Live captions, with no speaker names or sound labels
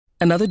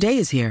Another day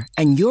is here,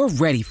 and you're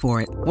ready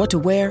for it. What to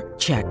wear?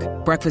 Check.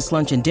 Breakfast,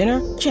 lunch, and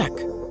dinner? Check.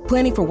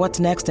 Planning for what's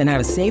next and how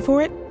to save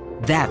for it?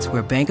 That's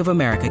where Bank of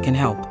America can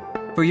help.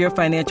 For your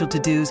financial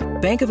to-dos,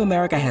 Bank of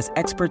America has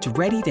experts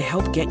ready to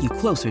help get you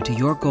closer to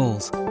your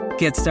goals.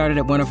 Get started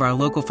at one of our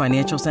local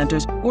financial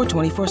centers or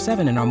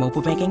 24/7 in our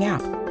mobile banking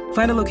app.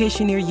 Find a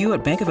location near you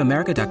at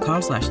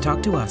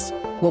bankofamerica.com/talktous.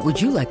 What would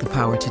you like the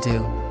power to do?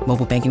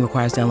 Mobile banking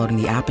requires downloading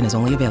the app and is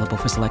only available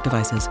for select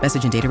devices.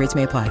 Message and data rates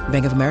may apply.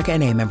 Bank of America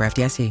N.A., member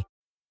FDIC.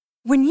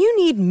 When you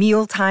need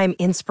mealtime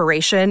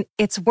inspiration,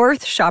 it's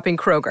worth shopping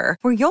Kroger,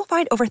 where you'll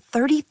find over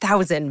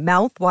 30,000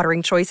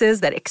 mouth-watering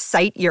choices that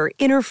excite your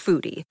inner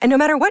foodie. And no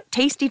matter what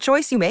tasty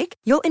choice you make,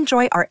 you'll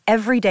enjoy our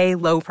everyday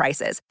low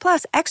prices,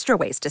 plus extra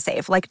ways to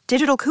save, like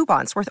digital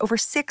coupons worth over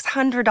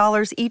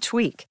 $600 each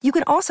week. You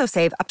can also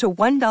save up to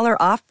 $1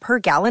 off per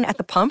gallon at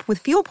the pump with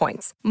fuel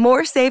points.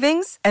 More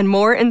savings and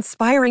more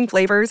inspiring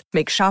flavors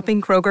make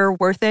shopping Kroger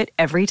worth it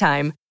every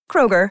time.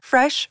 Kroger,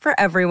 fresh for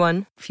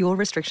everyone. Fuel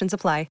restrictions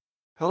apply.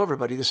 Hello,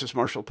 everybody. This is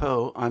Marshall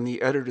Poe. I'm the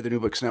editor of the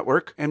New Books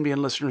Network. NBN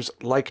listeners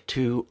like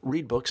to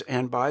read books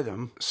and buy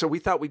them. So we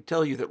thought we'd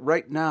tell you that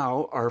right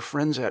now, our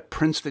friends at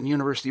Princeton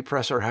University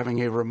Press are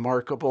having a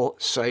remarkable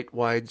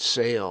site-wide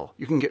sale.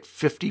 You can get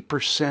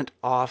 50%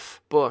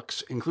 off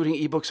books, including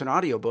ebooks and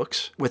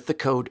audiobooks, with the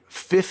code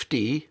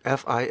 50,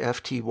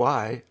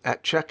 F-I-F-T-Y,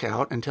 at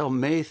checkout until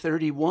May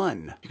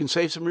 31. You can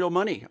save some real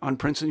money on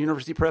Princeton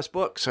University Press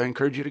books. I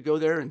encourage you to go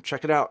there and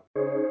check it out.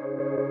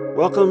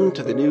 Welcome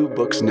to the New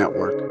Books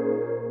Network.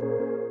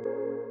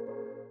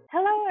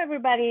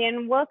 Everybody,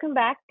 and welcome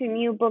back to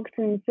New Books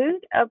and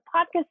Food, a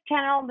podcast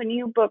channel on the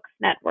New Books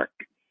Network.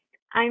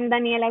 I'm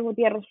Daniela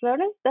Gutierrez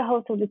Flores, the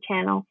host of the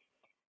channel.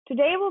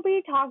 Today we'll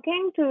be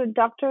talking to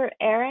Dr.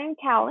 Erin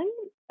Cowling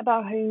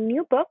about her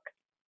new book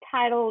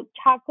titled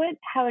Chocolate: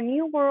 How a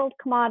New World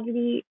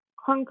Commodity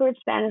Conquered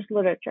Spanish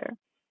Literature,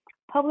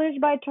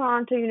 published by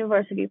Toronto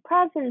University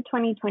Press in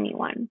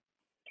 2021.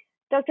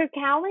 Dr.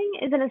 Cowling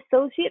is an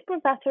associate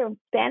professor of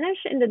Spanish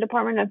in the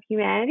Department of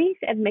Humanities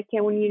at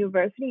McEwan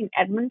University in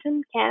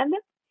Edmonton, Canada,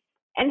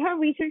 and her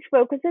research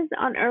focuses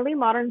on early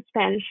modern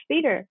Spanish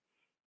theater.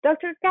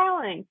 Dr.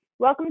 Cowling,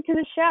 welcome to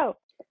the show.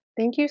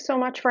 Thank you so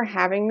much for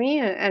having me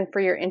and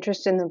for your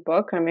interest in the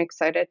book. I'm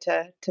excited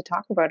to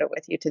talk about it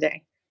with you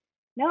today.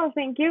 No,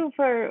 thank you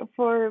for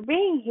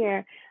being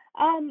here.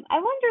 I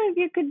wonder if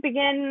you could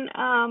begin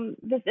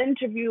this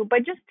interview by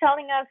just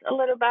telling us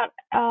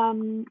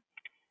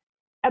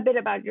a bit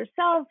about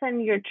yourself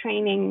and your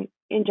training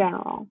in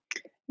general.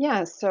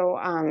 Yeah, so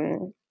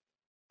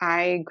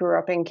I grew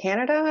up in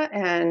Canada,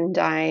 and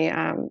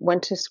I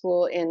went to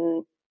school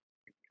in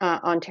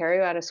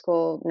Ontario at a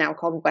school now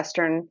called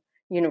Western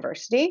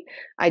University.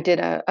 I did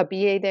a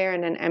BA there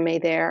and an MA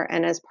there,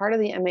 and as part of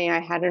the MA, I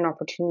had an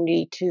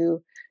opportunity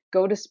to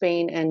go to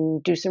Spain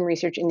and do some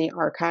research in the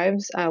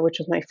archives, which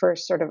was my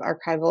first sort of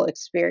archival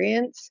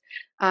experience,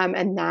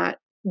 and that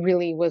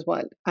really was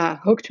what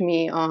hooked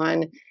me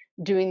on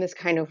doing this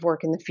kind of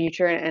work in the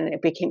future, and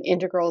it became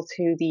integral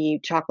to the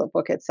chocolate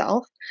book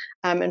itself.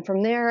 And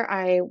from there,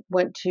 I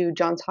went to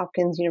Johns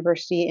Hopkins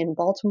University in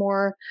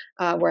Baltimore,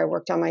 where I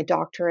worked on my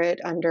doctorate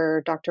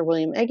under Dr.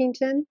 William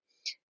Eggington.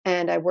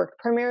 And I worked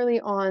primarily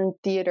on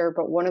theater,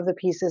 but one of the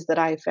pieces that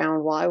I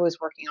found while I was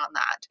working on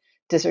that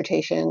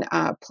dissertation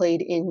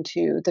played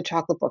into the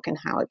chocolate book and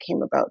how it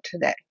came about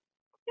today.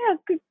 Yeah,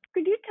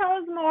 could you tell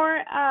us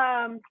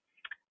more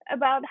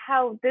about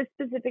how this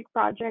specific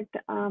project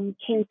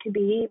came to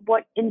be?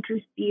 What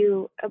interests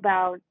you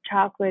about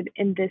chocolate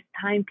in this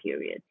time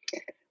period?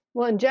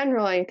 Well, in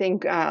general, I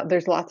think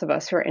there's lots of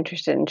us who are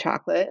interested in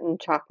chocolate,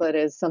 and chocolate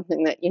is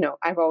something that,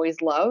 I've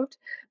always loved.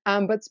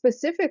 But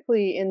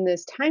specifically in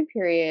this time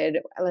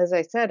period, as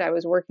I said, I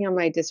was working on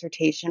my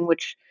dissertation,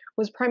 which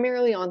was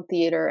primarily on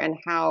theater and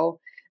how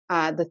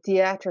the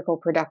theatrical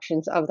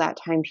productions of that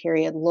time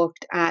period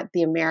looked at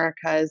the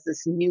Americas,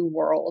 this new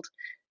world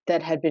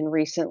that had been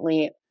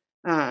recently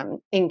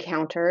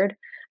encountered,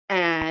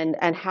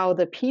 and how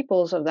the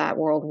peoples of that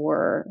world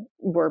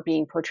were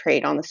being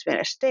portrayed on the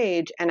Spanish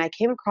stage. And I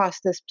came across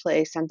this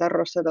play, Santa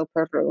Rosa del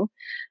Peru,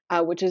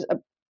 which is a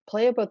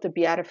play about the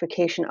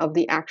beatification of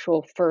the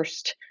actual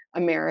first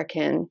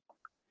American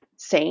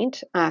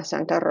saint,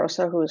 Santa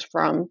Rosa, who is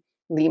from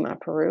Lima,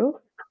 Peru.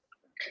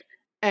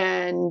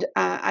 And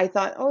I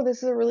thought,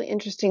 this is a really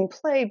interesting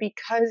play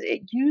because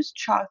it used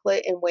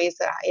chocolate in ways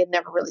that I had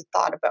never really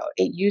thought about.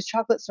 It used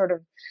chocolate sort of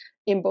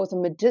in both a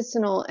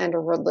medicinal and a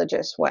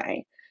religious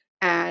way.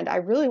 And I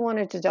really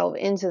wanted to delve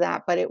into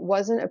that, but it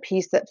wasn't a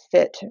piece that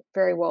fit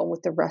very well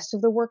with the rest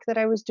of the work that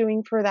I was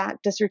doing for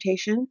that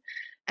dissertation.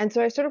 And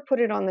so I sort of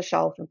put it on the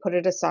shelf and put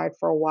it aside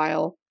for a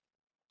while.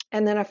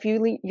 And then a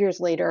few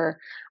years later,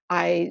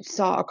 I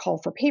saw a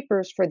call for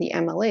papers for the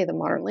MLA, the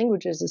Modern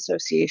Languages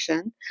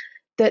Association,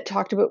 that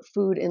talked about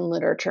food in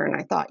literature. And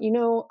I thought,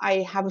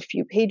 I have a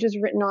few pages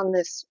written on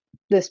this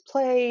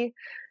play.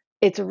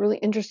 It's a really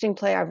interesting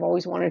play. I've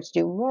always wanted to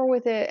do more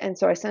with it. And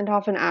so I sent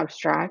off an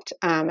abstract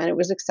and it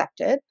was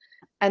accepted.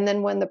 And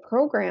then when the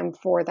program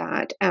for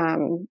that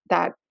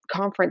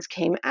conference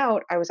came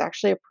out, I was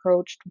actually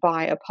approached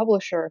by a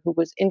publisher who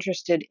was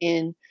interested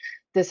in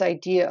this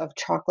idea of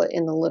chocolate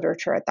in the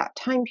literature at that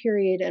time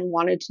period and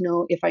wanted to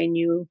know if I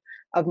knew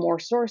of more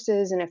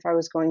sources and if I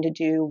was going to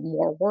do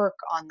more work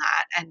on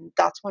that. And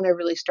that's when I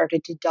really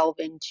started to delve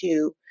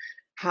into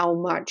how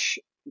much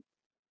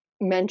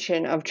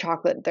mention of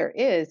chocolate there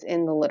is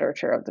in the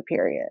literature of the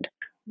period.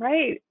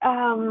 Right.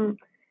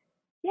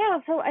 Yeah,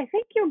 so I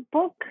think your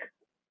book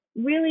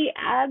really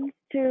adds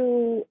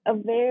to a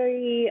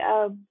very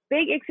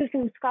big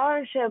existing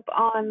scholarship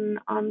on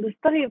the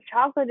study of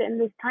chocolate in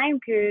this time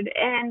period.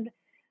 And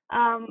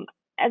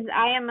as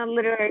I am a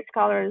literary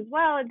scholar as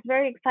well, it's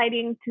very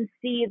exciting to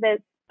see this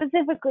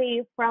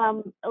specifically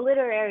from a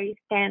literary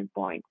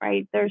standpoint,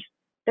 right? There's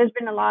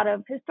been a lot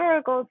of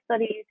historical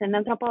studies and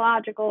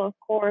anthropological, of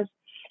course.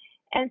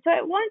 And so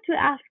I wanted to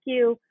ask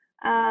you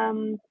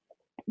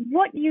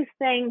what you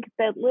think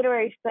that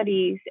literary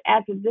studies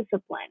as a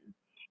discipline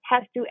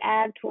has to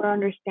add to our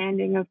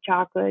understanding of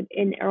chocolate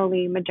in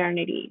early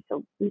modernity.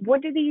 So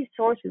what do these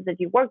sources that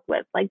you work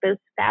with, like this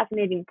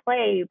fascinating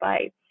play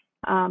by,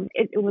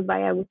 it was by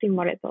Agustín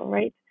Moreto,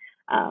 right?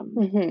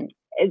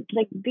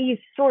 Like these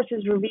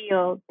sources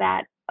reveal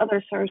that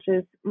other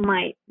sources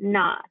might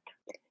not.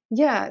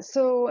 Yeah,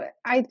 so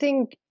I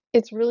think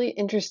it's really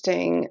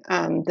interesting,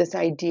 this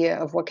idea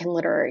of what can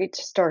literary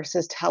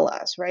sources tell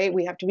us, right?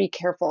 We have to be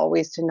careful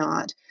always to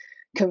not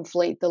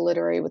conflate the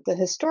literary with the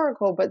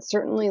historical, but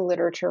certainly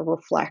literature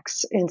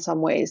reflects in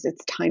some ways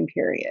its time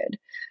period.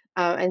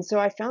 And so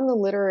I found the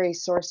literary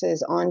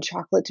sources on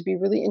chocolate to be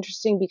really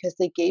interesting because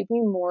they gave me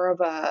more of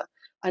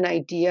an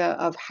idea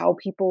of how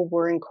people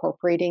were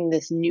incorporating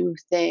this new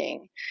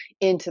thing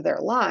into their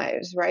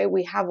lives, right?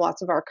 We have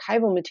lots of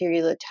archival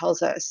material that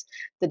tells us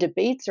the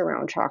debates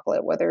around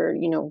chocolate, whether,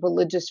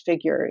 religious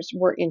figures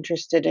were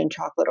interested in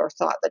chocolate or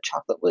thought that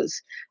chocolate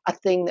was a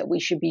thing that we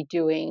should be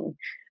doing.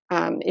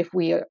 If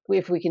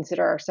we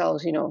consider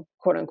ourselves,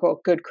 quote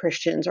unquote, good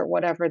Christians or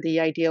whatever the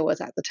idea was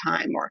at the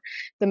time, or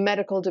the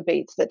medical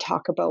debates that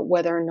talk about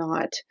whether or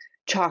not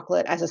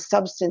chocolate as a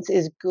substance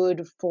is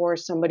good for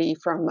somebody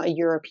from a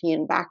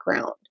European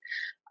background.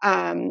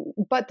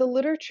 But the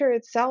literature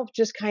itself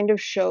just kind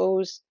of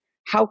shows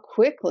how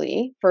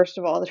quickly, first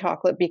of all, the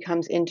chocolate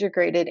becomes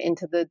integrated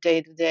into the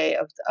day-to-day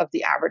of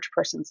the average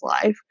person's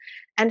life,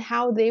 and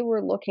how they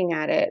were looking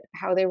at it,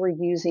 how they were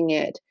using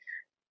it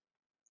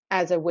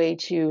as a way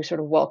to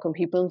sort of welcome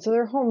people into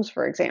their homes,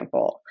 for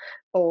example,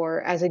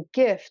 or as a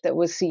gift that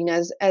was seen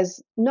as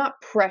not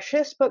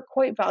precious but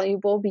quite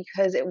valuable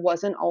because it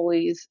wasn't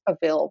always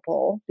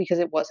available, because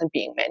it wasn't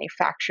being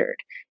manufactured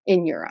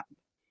in Europe.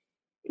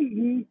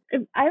 I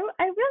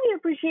really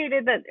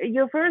appreciated that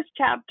your first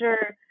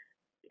chapter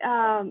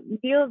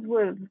deals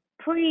with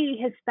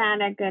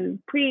pre-Hispanic and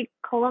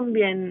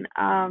pre-Columbian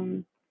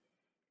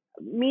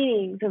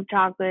meanings of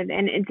chocolate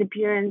and its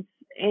appearance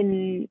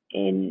in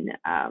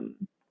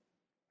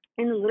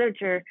the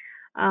literature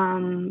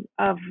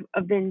of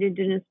the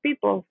indigenous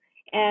peoples.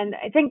 And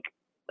I think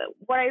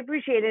what I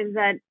appreciate is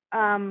that,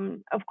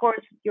 of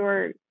course,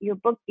 your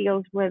book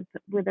deals with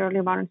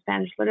early modern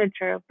Spanish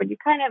literature, but you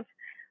kind of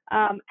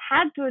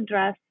had to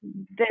address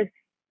this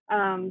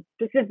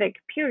specific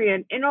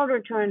period in order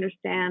to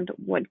understand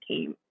what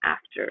came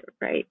after,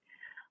 right?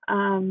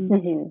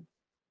 And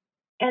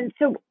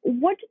so,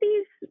 what do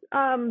these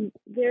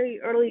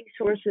very early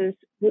sources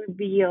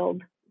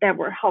revealed that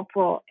were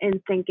helpful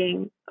in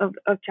thinking of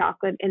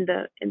chocolate in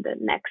the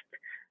next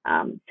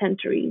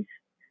centuries?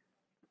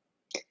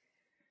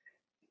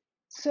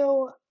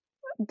 So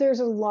there's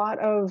a lot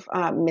of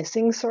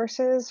missing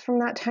sources from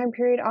that time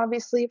period,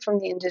 obviously, from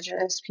the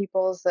indigenous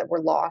peoples that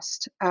were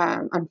lost,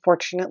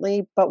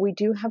 unfortunately. But we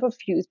do have a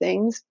few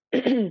things.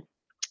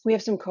 We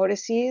have some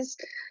codices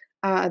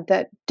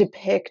that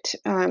depict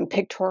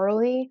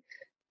pictorially,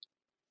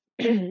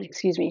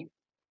 excuse me,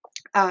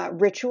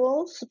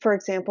 rituals. For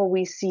example,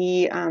 we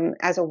see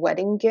as a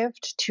wedding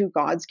gift, two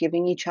gods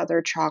giving each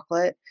other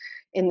chocolate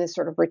in this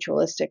sort of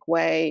ritualistic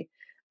way.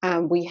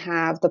 We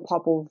have the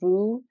Popol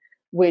Vuh,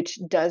 which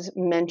does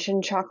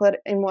mention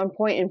chocolate in one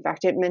point. In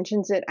fact, it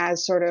mentions it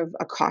as sort of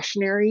a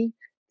cautionary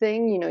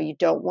thing. You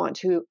don't want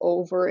to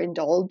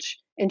overindulge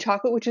in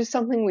chocolate, which is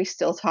something we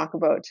still talk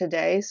about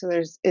today. So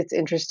it's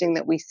interesting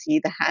that we see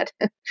that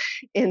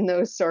in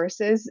those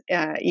sources,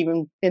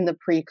 even in the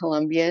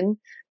pre-Columbian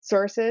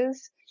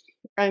sources.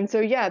 And so,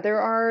 yeah,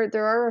 there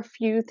are a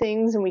few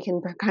things, and we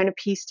can kind of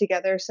piece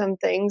together some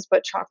things.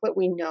 But chocolate,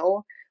 we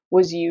know,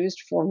 was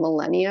used for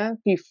millennia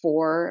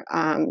before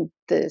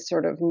the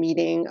sort of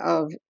meeting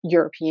of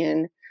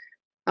European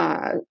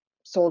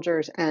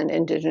soldiers and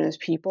indigenous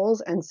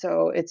peoples. And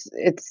so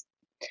it's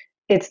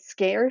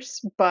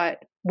scarce,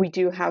 but we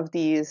do have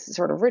these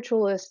sort of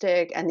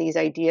ritualistic and these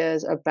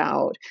ideas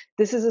about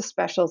this is a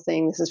special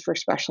thing, this is for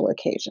special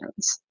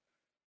occasions.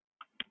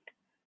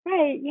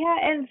 Right, yeah.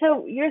 And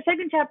so your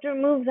second chapter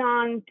moves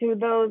on to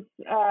those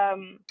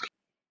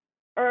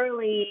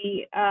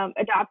early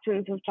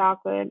adoptions of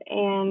chocolate,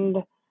 and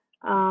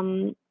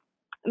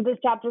this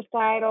chapter is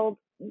titled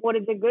what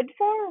is it good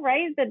for,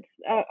 right?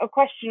 That's a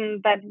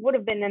question that would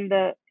have been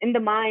in the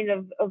mind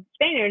of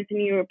Spaniards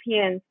and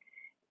Europeans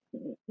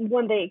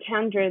when they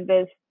encountered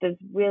this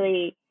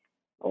really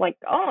like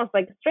almost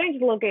like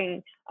strange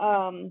looking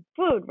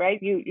food,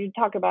 right? You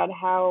talk about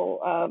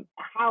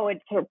how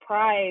it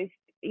surprised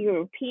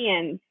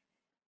Europeans,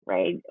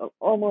 right?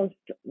 Almost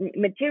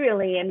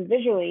materially and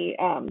visually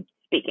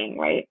speaking,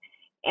 right?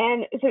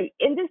 And so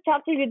in this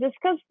chapter, you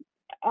discuss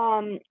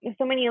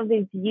so many of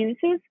these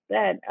uses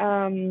that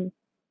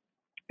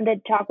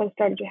chocolate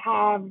started to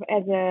have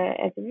as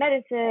a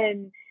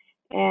medicine,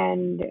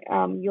 and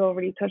you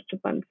already touched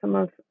upon some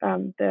of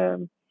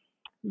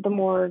the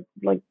more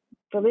like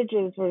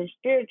religious or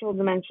spiritual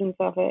dimensions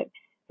of it.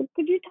 So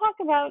could you talk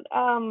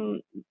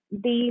about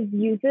these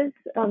uses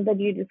that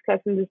you discuss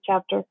in this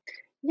chapter?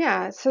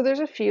 Yeah, so there's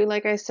a few,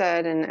 like I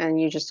said, and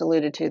you just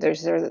alluded to.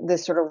 There's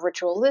this sort of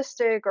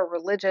ritualistic or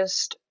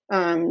religious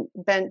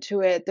bent to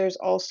it. There's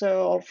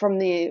also, from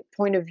the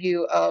point of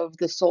view of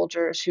the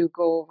soldiers who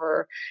go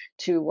over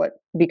to what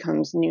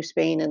becomes New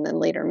Spain and then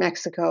later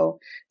Mexico,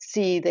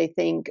 they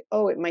think,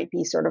 oh, it might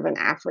be sort of an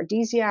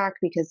aphrodisiac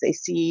because they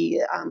see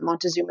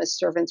Montezuma's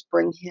servants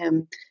bring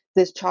him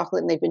this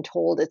chocolate, and they've been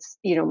told it's,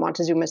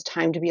 Montezuma's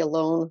time to be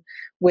alone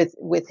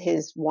with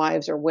his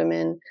wives or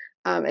women.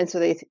 And so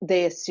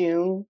they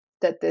assume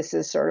that this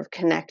is sort of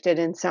connected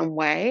in some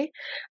way.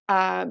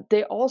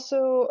 They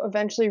also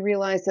eventually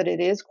realize that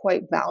it is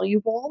quite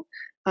valuable.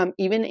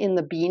 Even in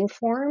the bean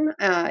form,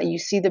 you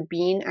see the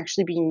bean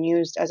actually being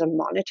used as a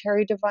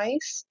monetary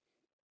device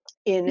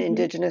in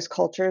indigenous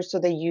cultures. So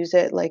they use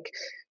it like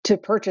to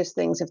purchase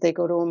things if they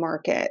go to a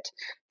market,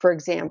 for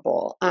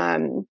example.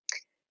 And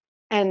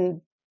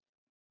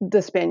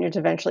the Spaniards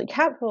eventually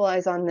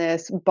capitalize on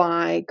this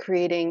by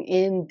creating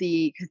in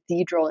the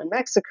cathedral in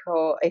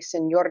Mexico a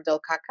Señor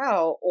del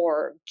Cacao,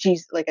 or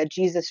like a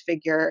Jesus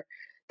figure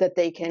that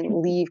they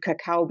can leave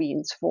cacao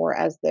beans for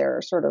as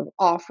their sort of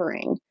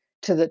offering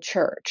to the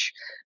church.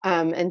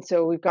 And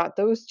so we've got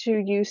those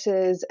two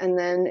uses. And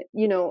then,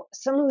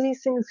 some of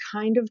these things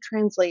kind of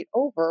translate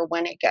over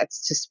when it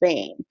gets to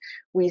Spain.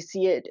 We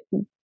see it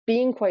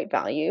being quite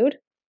valued,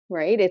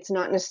 right? It's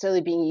not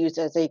necessarily being used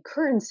as a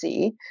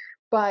currency,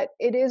 but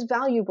it is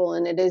valuable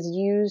and it is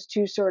used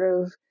to sort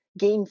of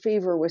gain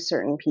favor with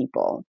certain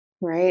people,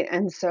 right?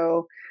 And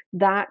so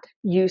that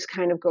use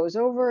kind of goes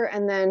over.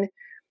 And then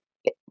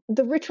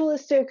the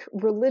ritualistic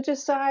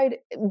religious side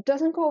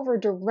doesn't go over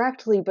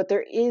directly, but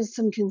there is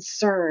some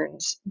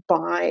concerns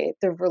by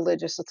the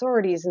religious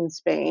authorities in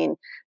Spain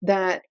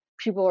that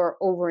people are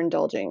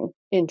overindulging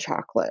in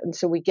chocolate. And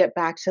so we get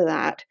back to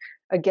that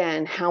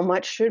again. How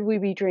much should we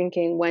be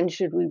drinking? When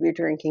should we be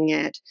drinking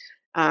it?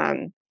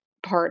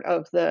 Part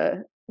of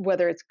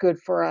whether it's good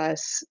for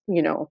us,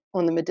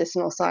 on the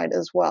medicinal side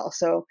as well.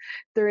 So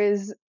there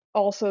is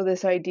also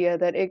this idea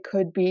that it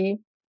could be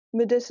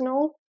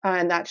medicinal,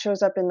 and that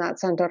shows up in that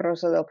Santa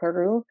Rosa del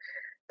Peru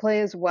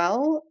play as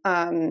well.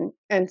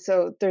 And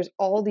so there's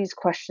all these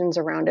questions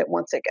around it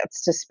once it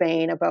gets to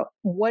Spain about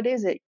what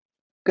is it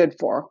good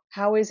for?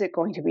 How is it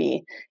going to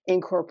be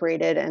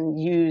incorporated and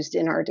used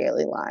in our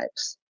daily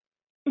lives?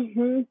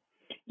 Mm-hmm.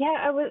 Yeah,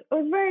 I was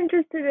very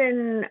interested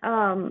in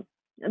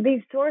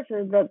these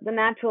sources, the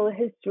natural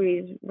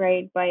histories,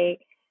 right, by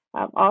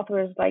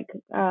authors like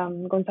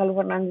Gonzalo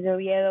Fernández de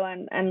Oviedo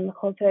and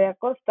José de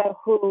Acosta,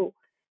 who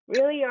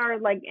really are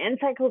like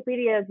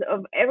encyclopedias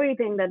of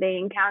everything that they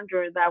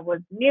encountered that was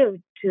new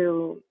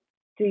to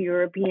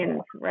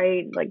Europeans,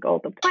 right? Like all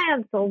the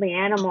plants, all the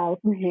animals,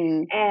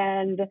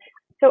 and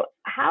so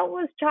how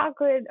was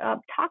chocolate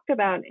talked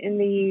about in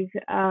these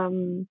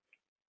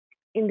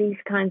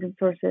kinds of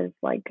sources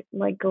like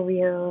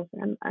Oviedo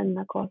and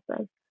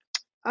Acosta?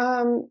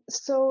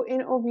 So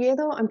in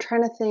Oviedo, I'm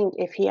trying to think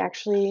if he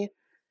actually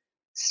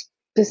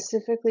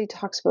specifically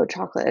talks about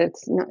chocolate.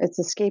 It's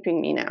escaping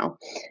me now.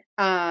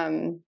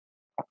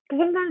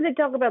 Sometimes they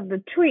talk about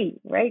the tree,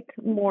 right?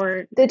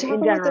 More they talk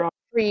in about general.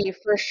 the tree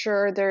for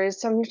sure. There is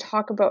some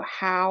talk about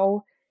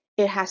how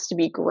it has to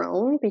be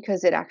grown,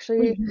 because it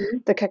actually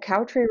the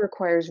cacao tree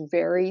requires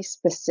very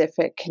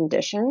specific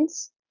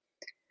conditions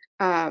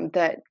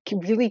that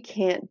really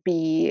can't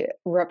be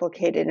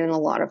replicated in a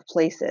lot of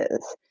places.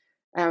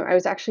 I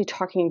was actually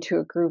talking to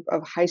a group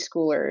of high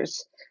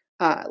schoolers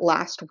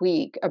last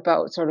week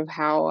about sort of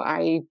how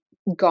I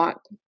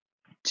got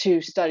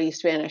to study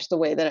Spanish the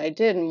way that I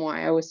did and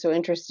why I was so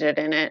interested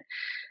in it.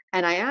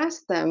 And I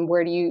asked them,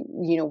 where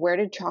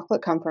did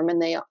chocolate come from?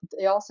 And they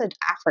all said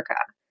Africa,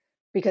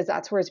 because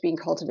that's where it's being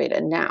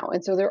cultivated now.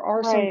 And so there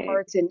are some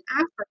parts in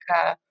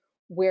Africa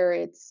where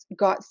it's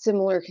got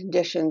similar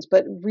conditions,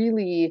 but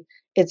really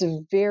it's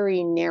a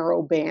very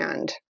narrow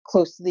band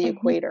close to the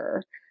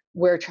equator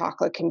where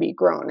chocolate can be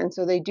grown. And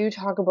so they do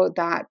talk about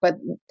that, but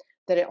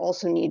that it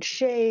also needs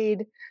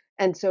shade.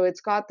 And so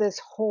it's got this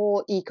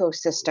whole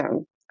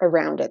ecosystem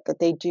around it that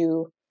they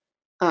do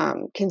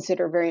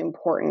consider very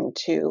important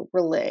to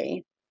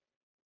relay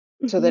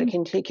so that it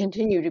can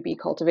continue to be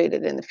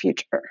cultivated in the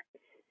future.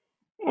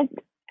 And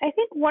I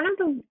think one of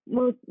the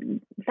most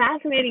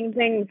fascinating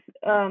things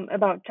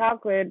about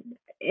chocolate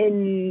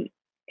in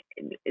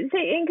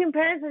say in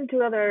comparison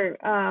to other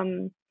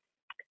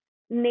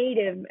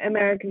Native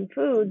American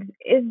foods,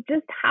 is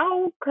just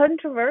how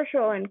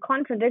controversial and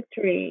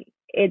contradictory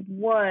it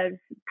was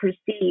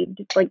perceived.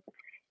 Like,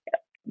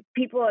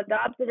 people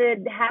adopted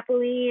it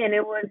happily, and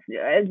it was,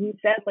 as you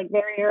said, like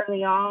very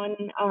early on,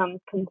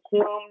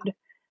 consumed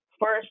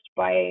first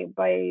by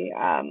the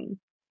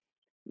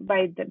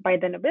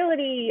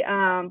nobility,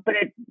 but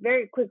it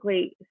very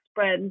quickly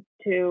spread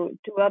to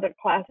other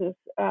classes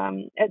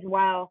as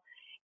well.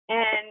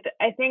 And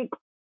I think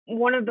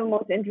one of the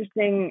most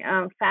interesting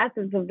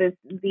facets of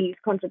these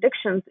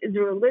contradictions is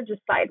the religious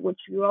side, which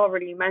you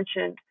already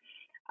mentioned.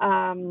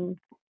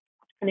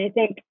 And I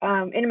think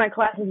in my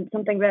classes, it's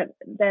something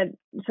that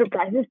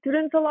surprises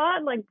students a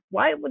lot. Like,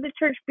 why would the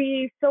church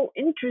be so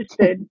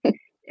interested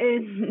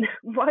in?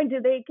 Why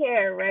do they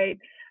care, right?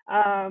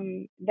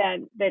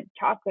 That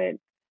chocolate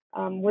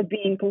was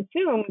being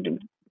consumed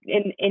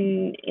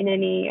in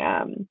any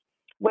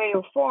way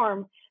or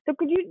form. So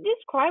could you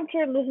describe to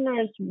our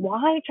listeners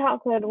why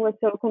chocolate was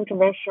so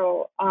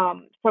controversial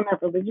from a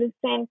religious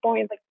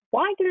standpoint? Like,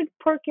 why did it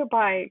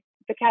preoccupy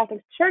the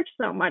Catholic Church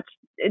so much,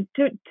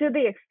 to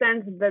the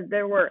extent that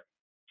there were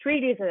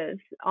treatises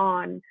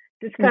on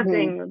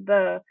discussing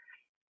the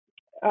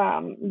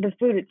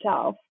food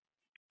itself?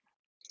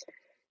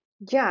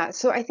 Yeah,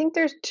 so I think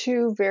there's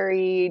two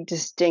very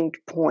distinct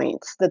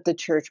points that the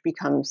church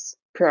becomes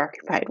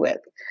preoccupied with.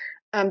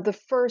 The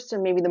first,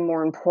 and maybe the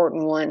more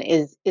important one,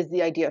 is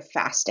the idea of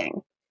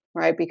fasting,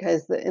 right?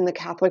 Because in the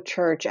Catholic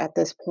Church at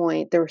this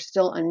point, there were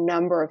still a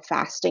number of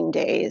fasting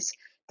days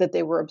that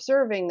they were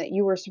observing, that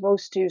you were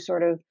supposed to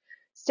sort of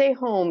stay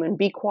home and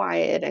be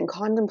quiet and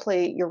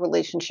contemplate your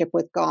relationship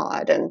with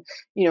God and,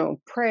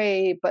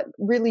 pray, but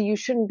really you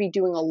shouldn't be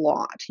doing a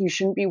lot. You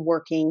shouldn't be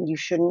working. You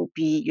shouldn't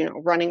be,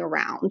 running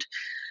around.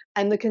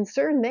 And the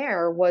concern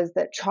there was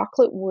that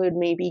chocolate would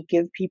maybe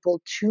give people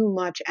too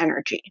much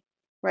energy,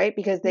 right?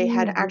 Because they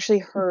had actually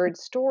heard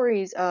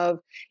stories of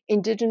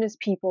indigenous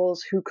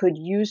peoples who could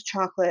use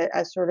chocolate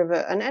as sort of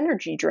an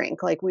energy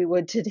drink, like we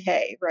would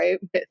today, right?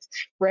 With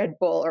Red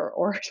Bull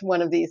or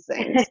one of these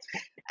things.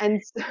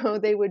 And so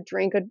they would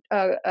drink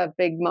a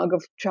big mug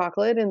of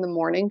chocolate in the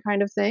morning,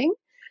 kind of thing.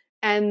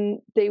 And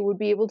they would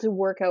be able to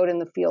work out in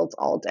the fields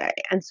all day.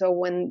 And so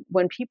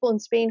when people in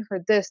Spain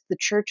heard this, the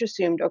church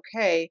assumed,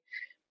 okay,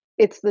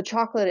 it's the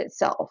chocolate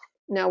itself.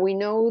 Now, we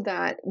know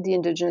that the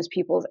indigenous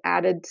peoples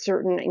added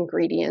certain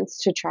ingredients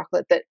to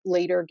chocolate that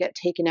later get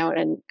taken out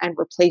and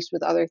replaced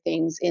with other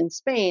things in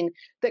Spain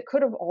that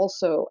could have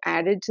also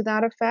added to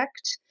that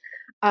effect.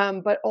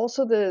 But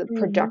also the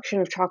production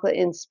of chocolate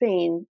in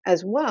Spain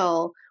as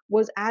well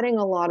was adding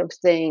a lot of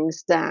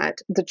things that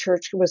the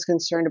church was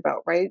concerned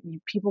about, right?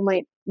 People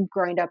might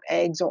grind up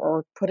eggs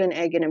or put an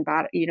egg in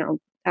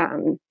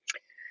and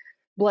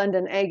blend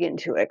an egg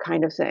into it,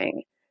 kind of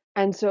thing.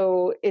 And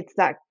so it's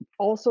that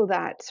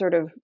sort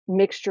of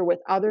mixture with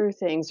other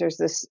things. There's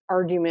this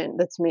argument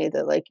that's made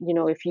that, like,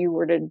 if you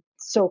were to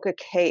soak a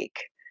cake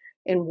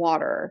in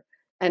water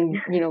and,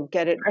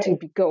 get it to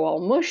go all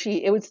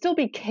mushy, it would still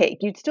be cake.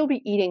 You'd still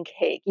be eating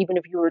cake, even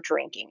if you were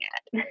drinking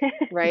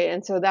it. Right.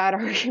 And so that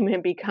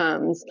argument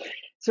becomes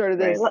sort of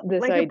this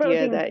like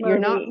idea that you're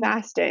not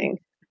fasting.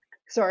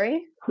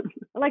 Sorry?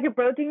 Like a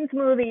protein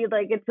smoothie,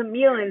 like it's a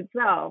meal in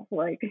itself.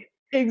 Like,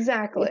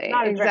 Exactly.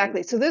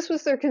 So this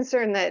was their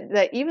concern,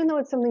 that even though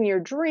it's something you're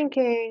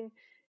drinking,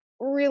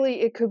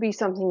 really it could be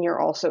something you're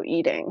also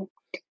eating,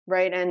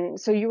 right? And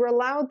so you were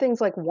allowed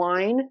things like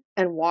wine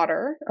and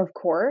water, of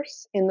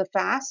course, in the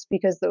fast,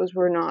 because those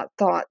were not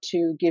thought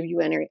to give you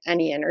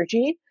any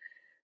energy,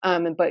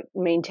 but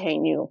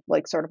maintain you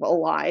like sort of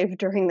alive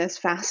during this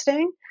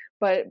fasting.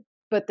 But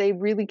they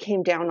really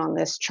came down on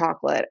this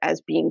chocolate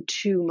as being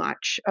too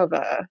much of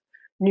a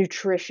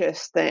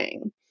nutritious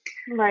thing.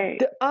 Right.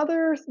 The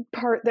other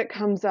part that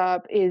comes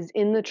up is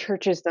in the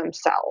churches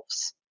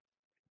themselves.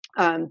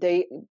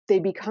 They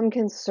become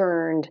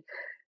concerned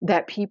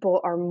that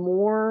people are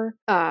more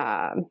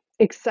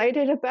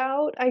excited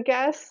about, I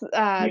guess,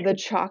 the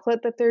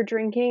chocolate that they're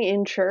drinking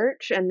in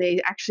church, and they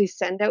actually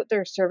send out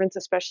their servants,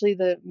 especially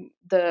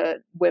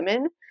the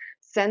women,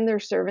 send their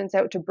servants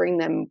out to bring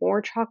them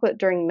more chocolate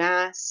during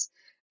Mass,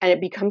 and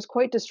it becomes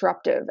quite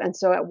disruptive. And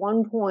so at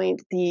one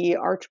point, the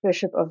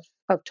Archbishop of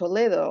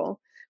Toledo,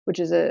 which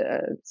is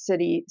a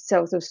city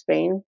south of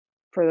Spain,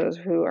 for those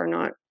who are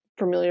not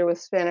familiar with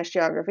Spanish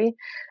geography,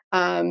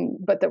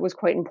 but that was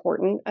quite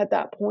important at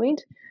that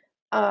point.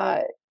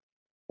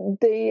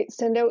 They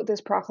send out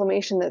this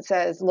proclamation that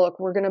says, look,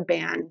 we're going to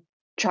ban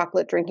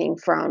chocolate drinking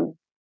from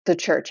the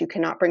church. You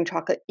cannot bring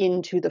chocolate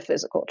into the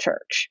physical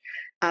church.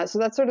 So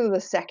that's sort of the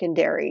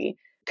secondary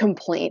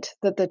complaint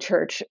that the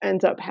church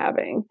ends up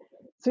having.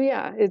 So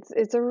yeah,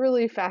 it's a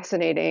really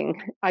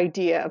fascinating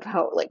idea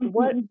about like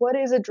what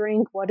is a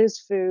drink, what is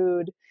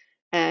food,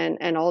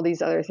 and all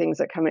these other things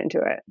that come into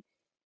it.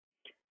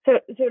 So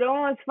it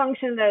almost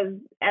functioned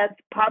as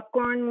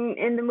popcorn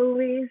in the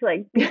movies.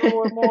 Like,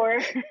 people were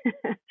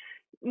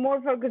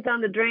more focused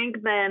on the drink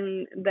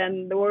than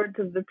the words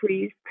of the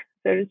priest,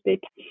 so to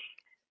speak.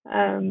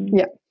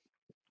 Yeah.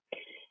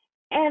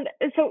 And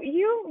so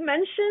you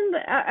mentioned,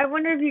 I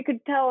wonder if you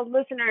could tell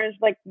listeners,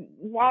 like,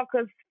 walk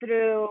us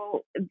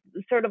through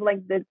sort of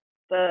like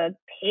the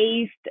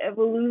taste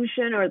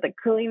evolution or the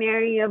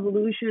culinary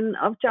evolution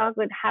of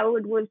chocolate, how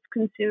it was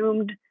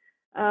consumed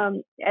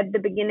at the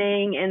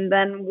beginning, and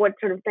then what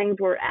sort of things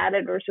were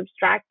added or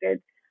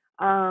subtracted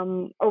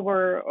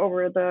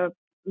over the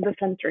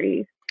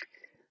centuries.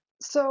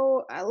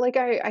 So, like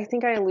I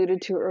think I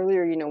alluded to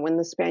earlier, when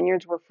the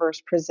Spaniards were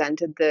first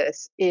presented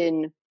this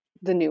in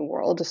the New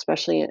World,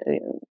 especially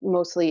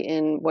mostly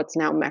in what's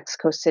now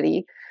Mexico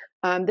City,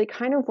 they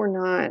kind of were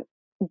not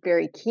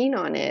very keen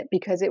on it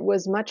because it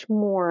was much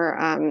more,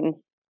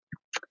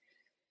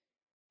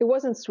 it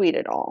wasn't sweet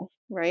at all,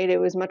 right? It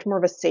was much more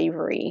of a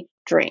savory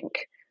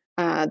drink.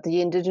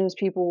 The indigenous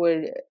people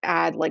would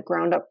add like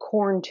ground up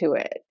corn to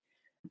it,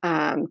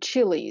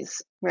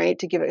 chilies, right,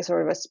 to give it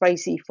sort of a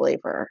spicy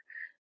flavor.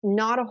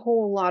 Not a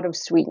whole lot of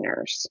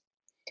sweeteners.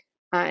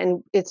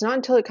 And it's not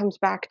until it comes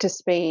back to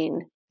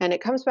Spain, and it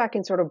comes back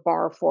in sort of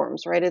bar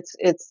forms, right?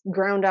 It's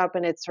ground up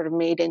and it's sort of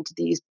made into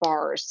these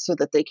bars so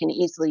that they can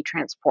easily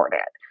transport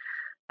it.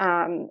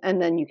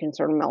 And then you can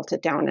sort of melt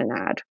it down and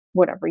add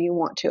whatever you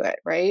want to it,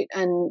 right?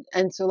 And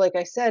so, like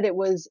I said, it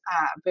was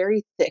a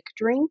very thick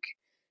drink.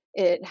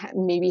 It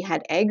maybe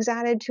had eggs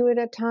added to it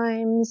at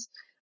times.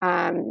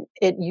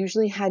 It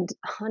usually had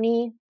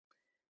honey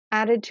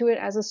added to it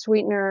as a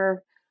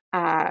sweetener.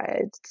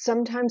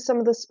 Sometimes some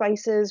of the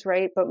spices,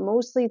 right? But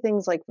mostly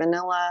things like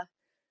vanilla,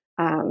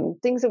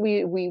 things that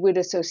we would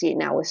associate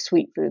now with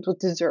sweet foods, with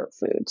dessert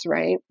foods,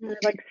 right?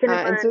 Like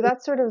And so cinnamon.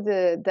 that's sort of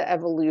the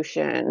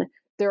evolution.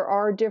 There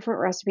are different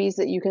recipes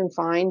that you can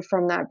find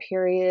from that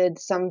period.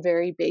 Some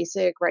very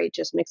basic, right?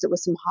 Just mix it with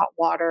some hot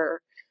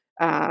water,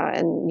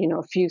 and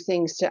a few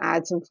things to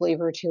add some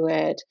flavor to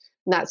it.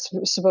 And that's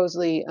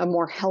supposedly a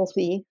more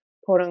healthy,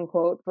 quote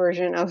unquote,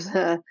 version of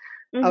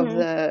Mm-hmm.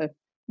 the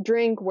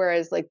drink,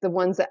 whereas like the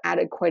ones that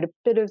added quite a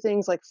bit of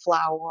things like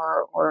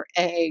flour or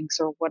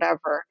eggs or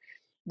whatever,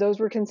 those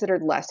were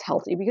considered less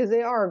healthy because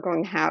they are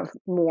going to have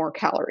more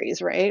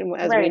calories, right?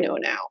 As we Right. know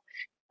now,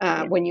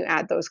 Yeah. when you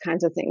add those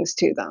kinds of things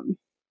to them.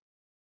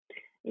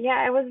 Yeah,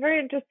 I was very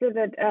interested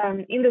that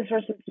in the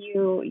sources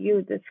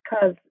you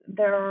discuss,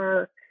 there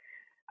are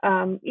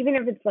even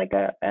if it's like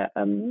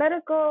a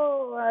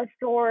medical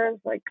source,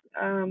 like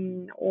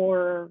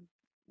or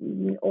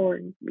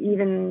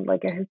even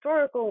like a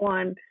historical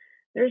one,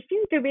 there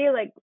seem to be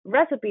like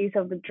recipes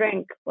of the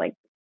drink, like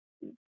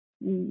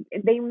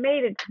they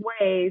made its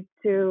way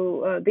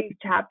to these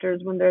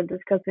chapters when they're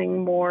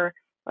discussing more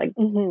like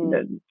Hmm.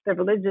 the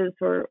religious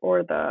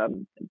or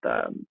the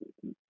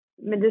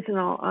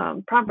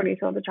medicinal properties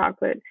of the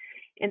chocolate,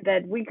 and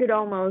that we could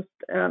almost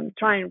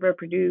try and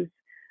reproduce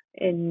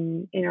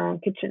in our own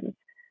kitchens.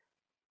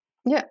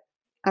 Yeah,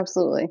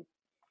 absolutely.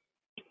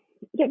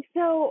 Yeah,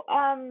 so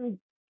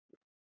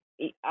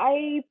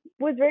I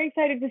was very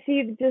excited to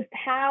see just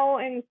how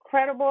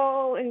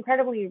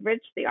incredibly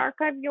rich the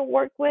archive you'll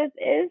work with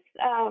is.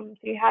 So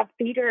you have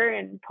theater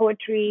and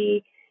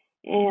poetry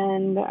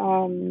and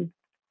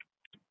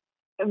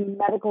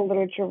medical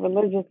literature,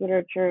 religious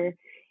literature,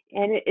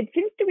 and it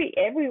seems to be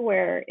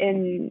everywhere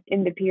in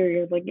the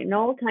period, like in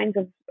all kinds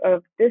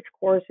of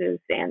discourses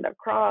and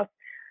across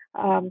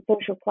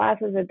social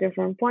classes at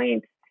different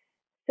points.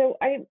 So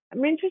I'm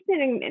interested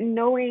in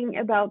knowing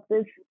about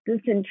this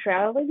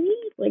centrality,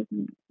 like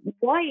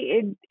why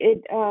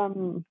it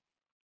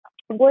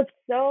was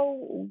so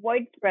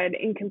widespread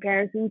in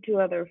comparison to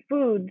other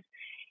foods,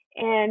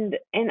 and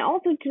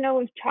also to know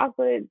if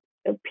chocolate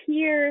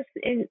appears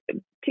in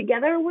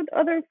together with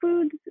other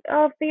foods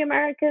of the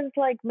Americas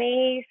like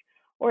maize,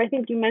 or I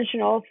think you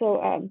mentioned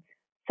also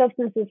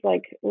substances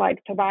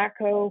like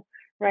tobacco,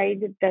 right?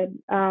 That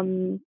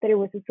it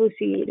was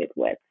associated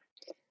with.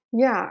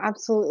 Yeah,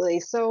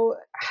 absolutely. So,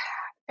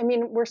 I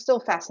mean, we're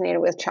still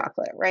fascinated with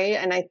chocolate, right?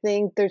 And I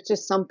think there's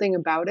just something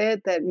about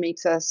it that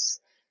makes us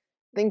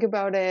think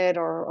about it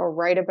or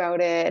write about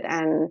it.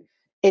 And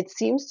it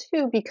seems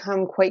to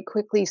become quite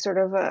quickly sort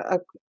of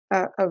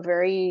a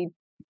very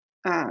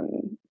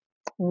um,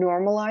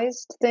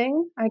 normalized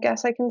thing, I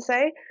guess I can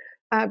say,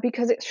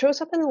 because it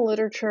shows up in the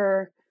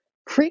literature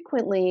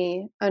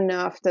frequently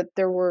enough that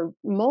there were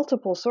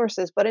multiple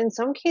sources, but in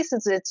some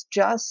cases, it's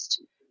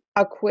just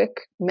a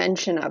quick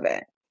mention of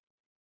it,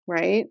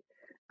 right?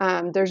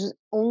 There's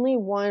only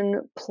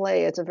one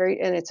play. It's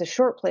a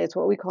short play. It's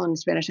what we call in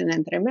Spanish an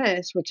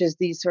entremés, which is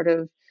these sort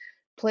of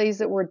plays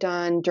that were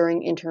done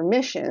during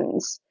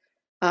intermissions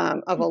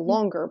of a Mm-hmm.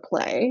 longer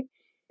play.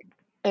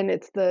 And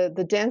it's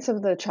the dance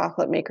of the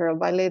chocolate maker, El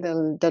baile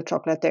del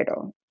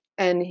chocolatero.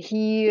 And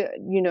he,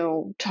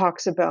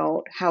 talks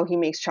about how he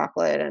makes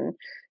chocolate, and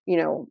you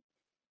know,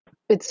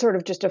 it's sort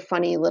of just a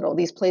funny little.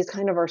 These plays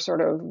kind of are sort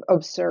of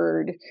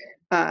absurd.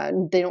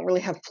 They don't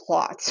really have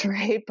plots,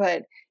 right?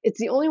 But it's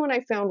the only one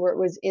I found where it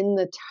was in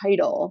the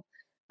title.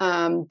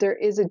 There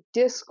is a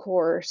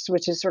discourse,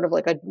 which is sort of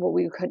like what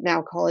we could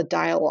now call a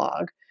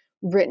dialogue,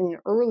 written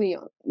early,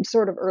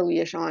 sort of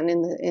earlyish on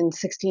in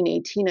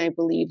 1618, I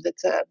believe.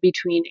 That's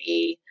between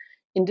a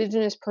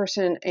indigenous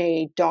person,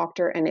 a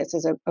doctor, and it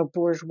says a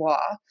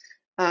bourgeois,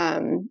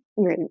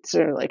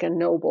 sort of like a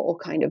noble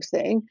kind of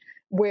thing,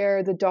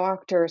 where the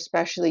doctor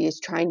especially is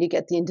trying to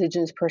get the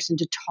indigenous person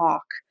to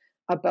talk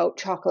about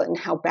chocolate and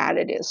how bad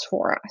it is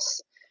for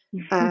us.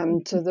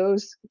 So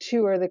those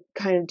two are the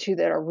kind of two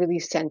that are really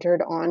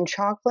centered on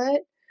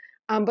chocolate.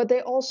 But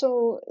they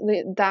also,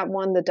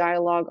 the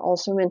dialogue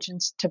also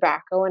mentions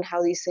tobacco and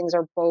how these things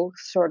are both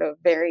sort of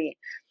very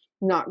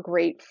not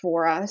great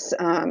for us,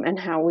 and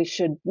how we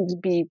should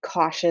be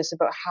cautious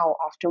about how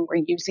often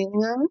we're using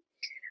them.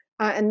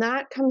 And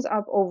that comes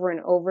up over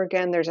and over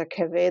again. There's a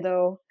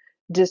Quevedo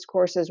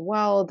discourse as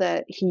well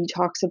that he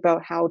talks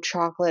about how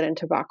chocolate and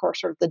tobacco are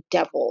sort of the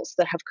devils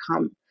that have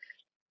come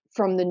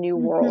from the New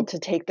World to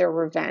take their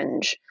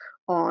revenge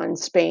on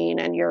Spain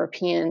and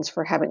Europeans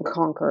for having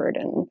conquered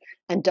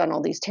and done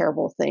all these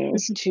terrible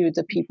things to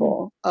the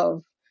people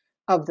of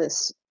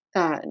this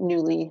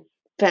newly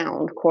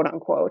found, quote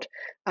unquote,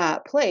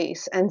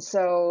 place. And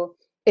so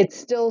it's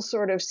still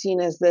sort of seen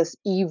as this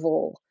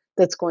evil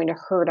that's going to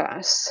hurt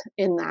us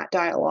in that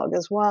dialogue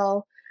as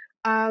well.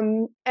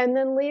 And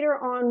then later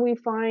on, we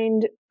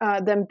find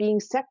them being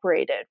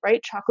separated,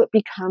 right? Chocolate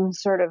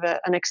becomes sort of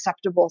an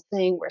acceptable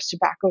thing, whereas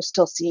tobacco is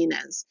still seen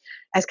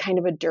as kind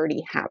of a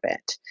dirty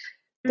habit.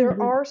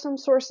 There are some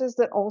sources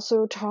that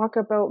also talk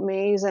about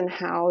maize and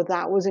how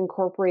that was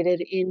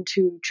incorporated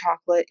into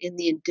chocolate in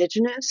the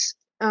indigenous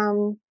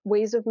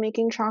ways of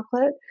making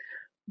chocolate,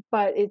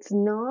 but it's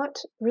not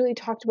really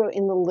talked about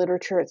in the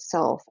literature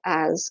itself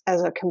as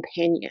a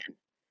companion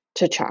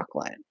to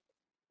chocolate.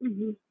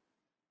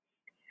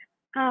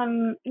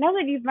 Now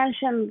that you've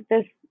mentioned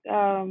this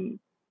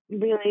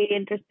really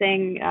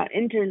interesting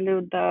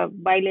interlude, the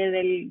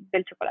Baile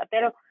del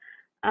Chocolatero,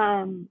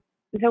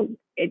 so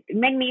it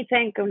made me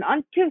think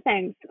on two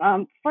things.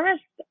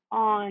 First,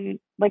 on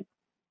like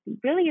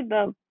really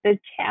the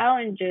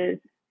challenges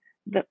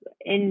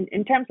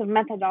in terms of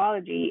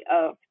methodology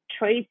of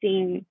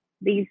tracing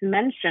these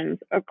mentions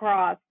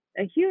across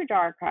a huge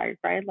archive,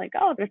 right? Like,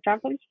 oh, there's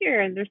chocolate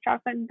here and there's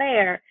chocolate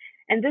there.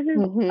 And this is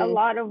a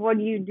lot of what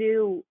you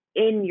do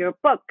in your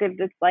book, because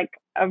it's like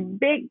a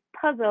big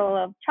puzzle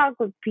of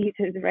chocolate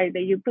pieces, right,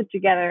 that you put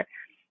together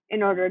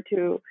in order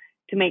to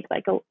make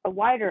like a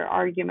wider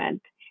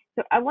argument.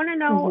 So I want to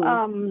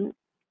know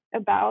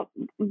about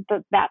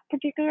that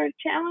particular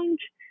challenge,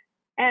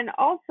 and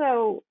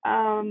also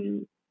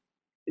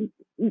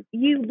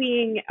you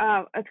being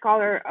a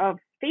scholar of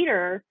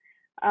theater.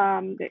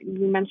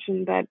 You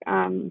mentioned that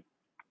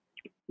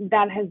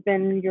that has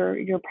been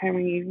your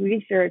primary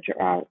research,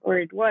 or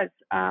it was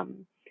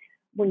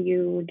when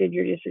you did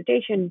your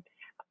dissertation.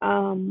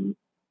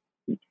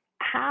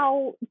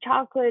 How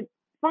chocolate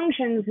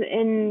functions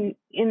in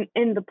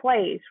the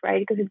plays,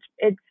 right? Because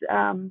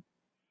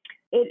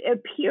it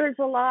appears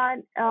a lot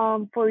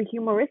for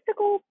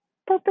humoristical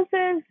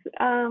purposes,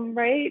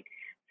 right?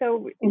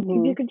 So if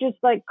you could just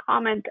like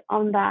comment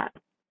on that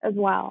as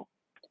well.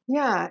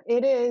 Yeah,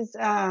 it is.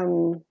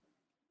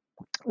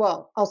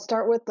 Well, I'll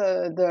start with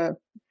the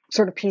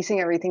sort of piecing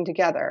everything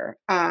together.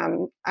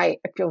 I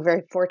feel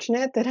very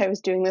fortunate that I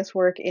was doing this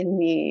work in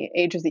the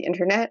age of the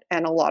internet,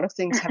 and a lot of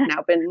things have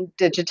now been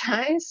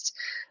digitized.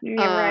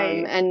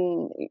 Right.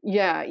 And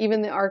yeah,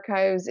 even the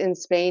archives in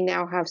Spain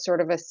now have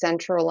sort of a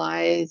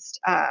centralized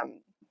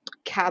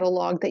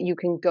catalog that you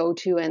can go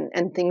to,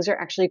 and things are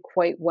actually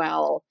quite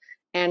well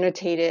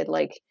annotated.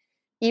 Like,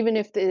 even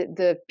if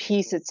the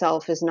piece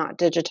itself is not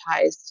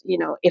digitized,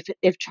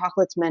 if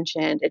chocolate's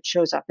mentioned, it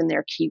shows up in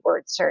their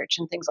keyword search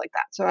and things like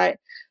that. So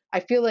I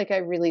feel like I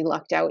really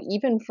lucked out,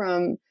 even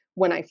from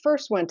when I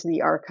first went to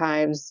the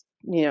archives,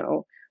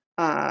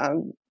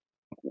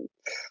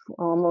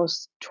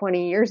 almost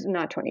 20 years,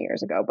 not 20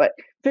 years ago, but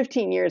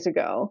 15 years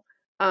ago.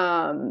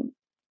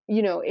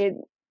 It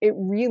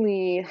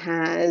really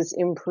has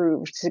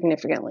improved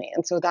significantly.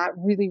 And so that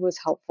really was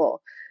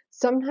helpful.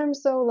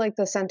 Sometimes though, like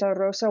the Santa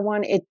Rosa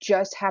one, it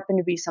just happened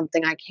to be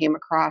something I came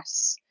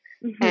across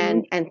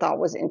and thought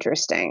was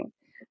interesting.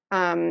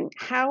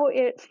 How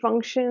it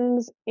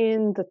functions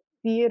in the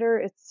theater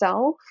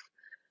itself.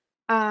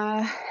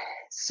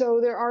 So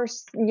there are,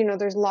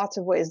 there's lots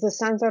of ways. The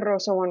Santa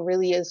Rosa one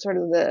really is sort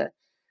of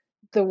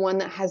the one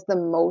that has the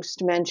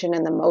most mention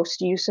and the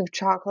most use of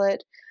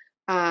chocolate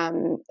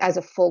as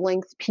a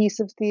full-length piece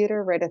of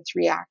theater, right? A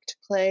 3-act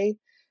play.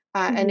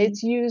 And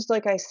it's used,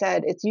 like I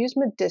said, it's used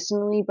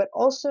medicinally, but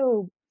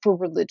also for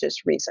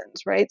religious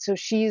reasons, right? So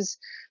she's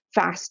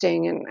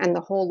fasting, and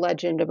the whole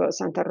legend about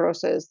Santa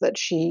Rosa is that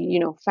she,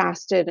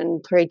 fasted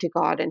and prayed to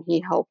God, and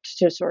he helped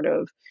to sort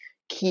of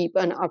keep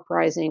an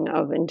uprising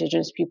of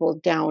indigenous people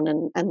down,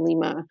 and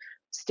Lima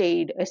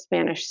stayed a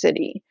Spanish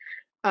city.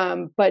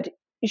 But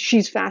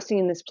she's fasting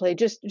in this play.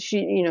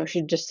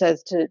 She just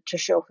says to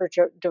show her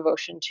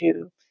devotion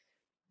to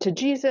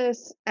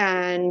Jesus,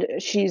 and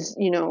she's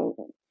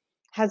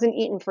hasn't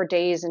eaten for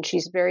days, and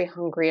she's very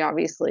hungry,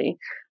 obviously.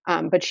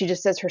 But she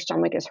just says her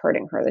stomach is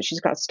hurting her, that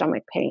she's got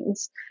stomach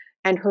pains,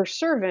 and her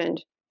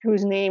servant,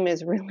 whose name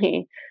is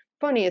really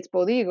funny, it's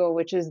Bodigo,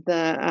 which is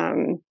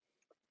the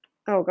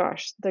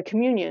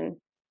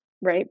communion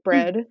right?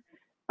 Bread.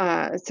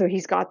 So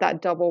he's got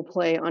that double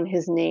play on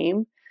his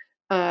name.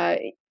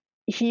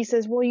 He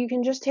says, well, you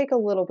can just take a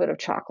little bit of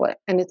chocolate,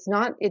 and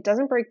it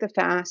doesn't break the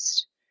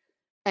fast,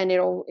 and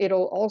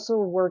it'll also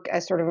work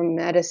as sort of a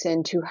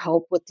medicine to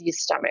help with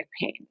these stomach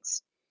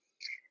pains.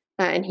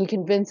 And he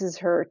convinces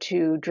her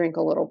to drink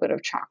a little bit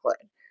of chocolate,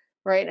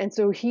 right? And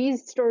so he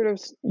sort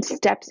of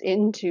steps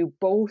into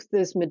both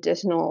this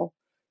medicinal,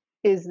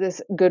 is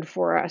this good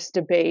for us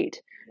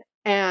debate,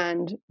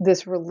 and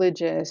this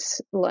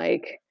religious,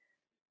 like,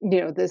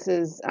 this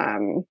is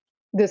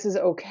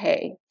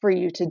okay for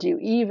you to do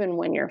even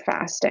when you're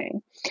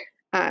fasting,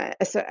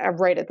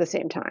 right at the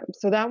same time.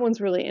 So that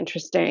one's really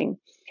interesting.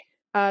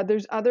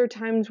 There's other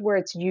times where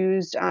it's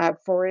used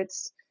for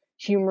its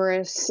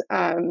humorous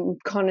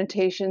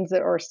connotations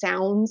or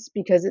sounds,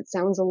 because it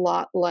sounds a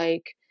lot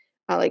like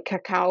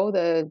cacao.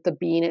 The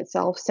bean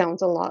itself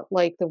sounds a lot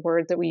like the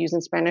word that we use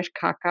in Spanish,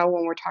 cacao,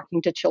 when we're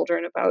talking to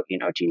children about,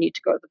 do you need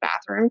to go to the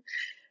bathroom?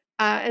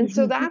 And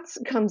so that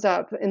comes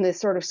up in this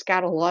sort of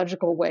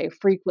scatological way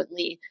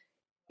frequently,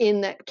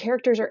 in that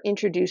characters are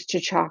introduced to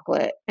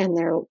chocolate, and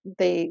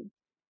they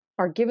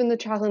are given the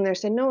chocolate, and they're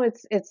saying, no,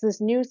 it's this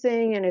new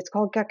thing, and it's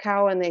called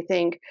cacao, and they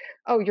think,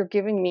 oh, you're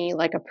giving me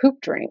like a poop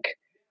drink,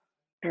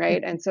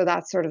 right? And so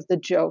that's sort of the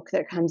joke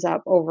that comes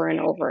up over and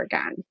over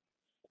again.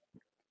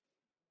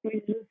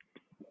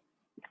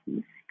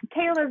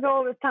 Taylor's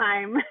all the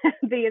time,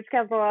 the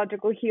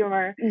eschatological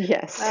humor.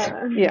 Yes.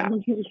 Yeah.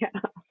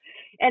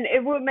 And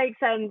it would make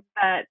sense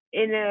that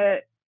in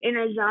a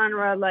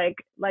genre like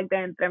the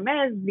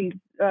entremés, these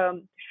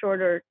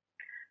shorter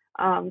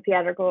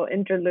theatrical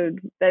interludes,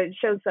 that it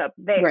shows up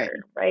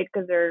there, right?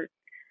 Because they're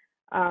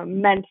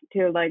meant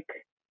to, like,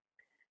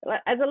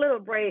 as a little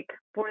break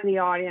for the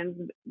audience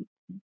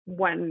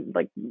when,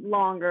 like,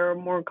 longer,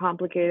 more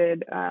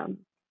complicated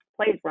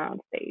plays were on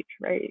stage,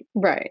 right?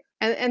 Right.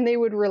 And they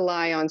would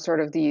rely on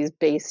sort of these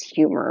base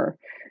humor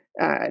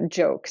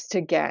jokes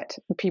to get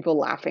people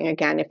laughing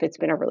again if it's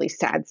been a really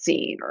sad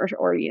scene or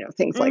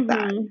things like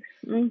that.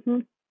 Mm-hmm.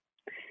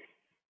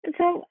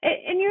 So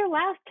in your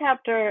last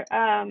chapter,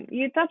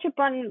 you touch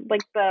upon,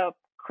 like, the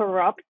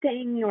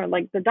corrupting, or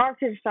like the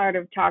darker side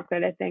of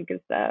chocolate, I think is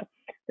the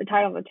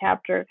title of the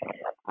chapter.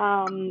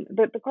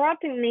 But the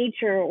corrupting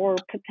nature or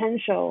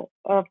potential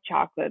of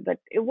chocolate, that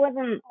it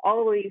wasn't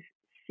always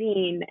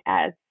seen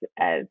as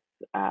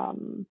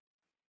an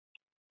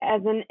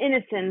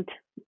innocent,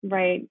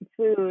 right,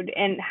 food,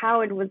 and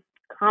how it was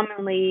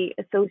commonly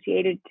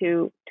associated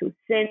to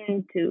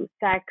sin, to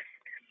sex,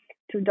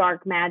 to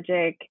dark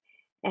magic,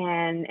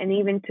 and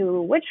even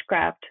to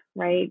witchcraft,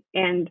 right?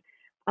 And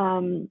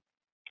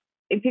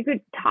if you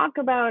could talk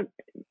about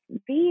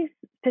these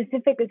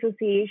specific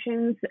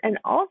associations, and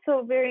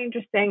also very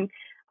interesting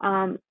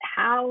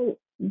how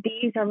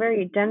these are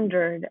very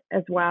gendered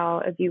as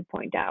well, as you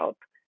point out.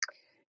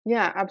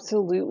 Yeah,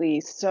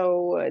 absolutely.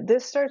 So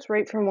this starts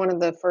right from one of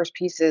the first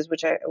pieces,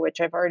 which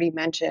I've already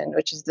mentioned,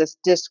 which is this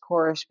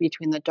discourse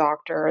between the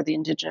doctor, or the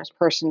indigenous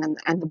person,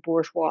 and the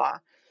bourgeois.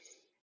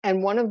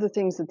 And one of the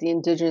things that the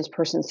indigenous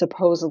person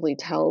supposedly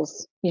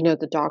tells,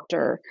 the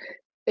doctor,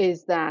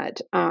 is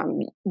that,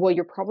 well,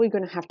 you're probably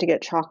going to have to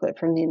get chocolate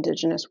from the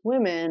indigenous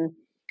women.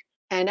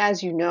 And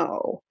as you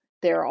know,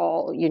 they're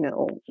all,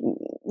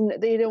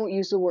 they don't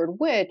use the word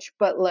witch,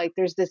 but like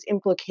there's this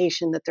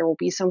implication that there will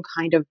be some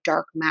kind of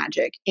dark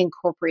magic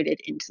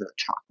incorporated into the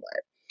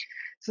chocolate.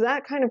 So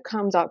that kind of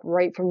comes up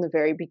right from the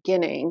very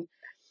beginning,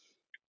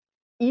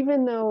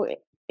 even though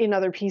in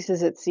other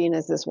pieces it's seen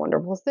as this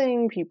wonderful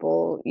thing.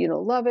 People,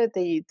 love it.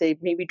 They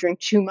maybe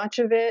drink too much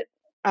of it.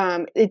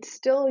 It's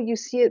still, you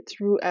see it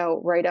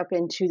throughout right up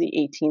into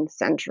the 18th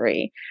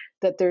century,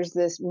 that there's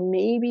this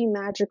maybe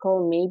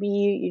magical,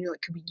 maybe,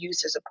 it could be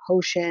used as a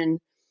potion.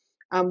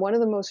 One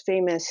of the most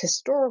famous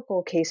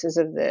historical cases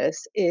of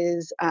this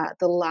is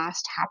the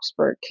last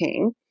Habsburg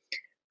king,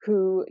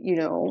 who,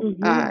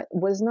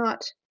 was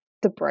not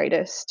the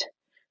brightest,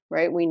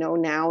 right? We know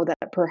now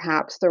that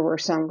perhaps there were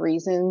some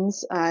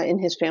reasons in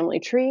his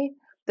family tree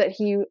that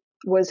he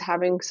was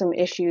having some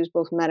issues,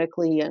 both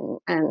medically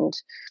and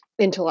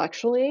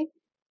intellectually.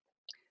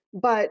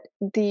 But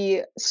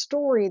the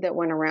story that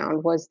went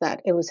around was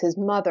that it was his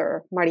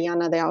mother,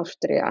 Mariana de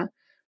Austria,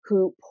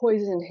 who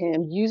poisoned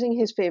him using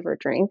his favorite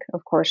drink,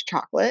 of course,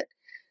 chocolate,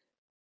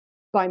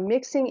 by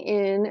mixing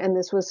in, and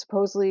this was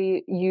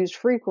supposedly used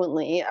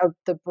frequently, of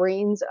the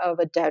brains of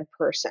a dead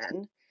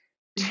person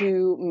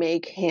to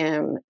make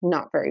him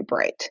not very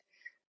bright.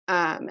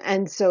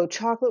 And so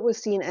chocolate was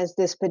seen as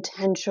this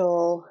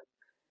potential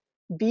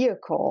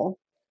vehicle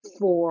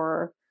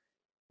for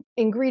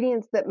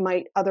ingredients that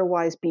might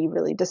otherwise be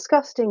really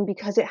disgusting,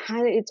 because it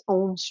had its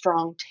own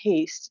strong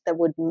taste that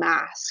would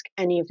mask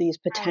any of these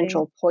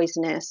potential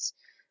poisonous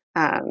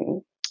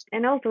and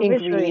also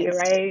visually,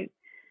 right?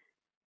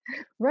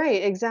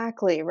 Right,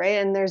 exactly, right.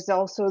 And there's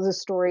also the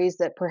stories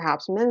that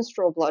perhaps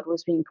menstrual blood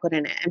was being put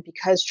in it, and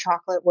because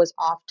chocolate was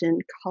often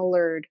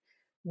colored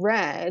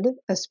red,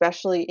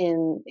 especially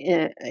in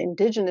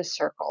indigenous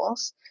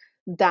circles,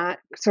 that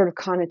sort of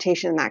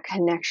connotation, that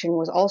connection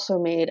was also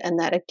made, and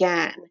that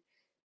again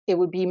it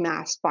would be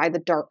masked by the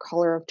dark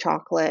color of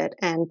chocolate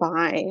and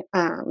by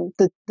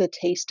the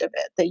taste of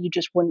it that you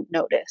just wouldn't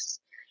notice.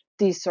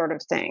 These sort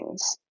of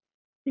things.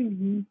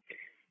 Hmm.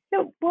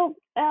 So, well,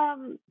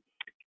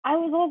 I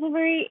was also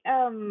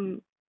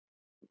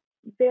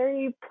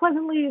very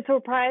pleasantly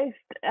surprised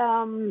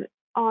on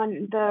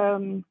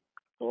the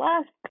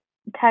last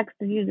text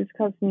that you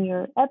discussed in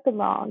your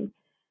epilogue,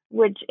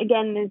 which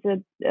again is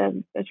a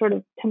sort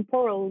of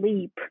temporal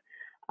leap.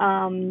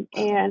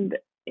 And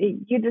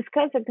you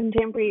discuss a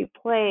contemporary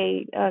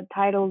play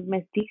titled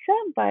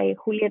Mestiza by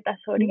Julieta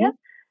Soria.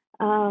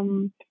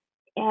 Um,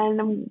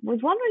 and I was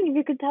wondering if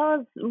you could tell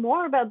us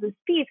more about this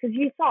piece because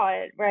you saw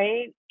it,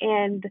 right?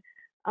 And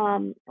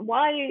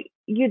why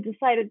you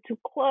decided to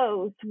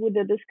close with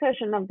the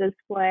discussion of this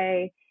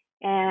play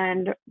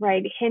and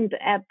hint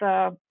at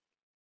the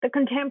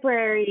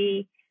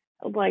contemporary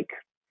like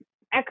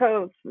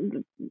echoes,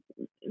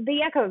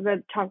 the echoes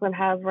that chocolate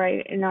has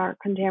in our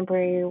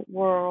contemporary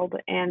world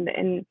and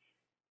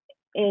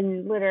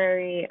in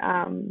literary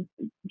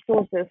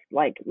sources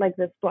like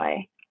this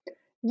play.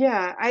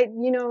 Yeah,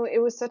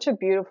 it was such a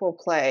beautiful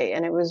play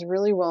and it was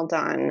really well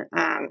done.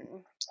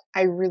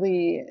 I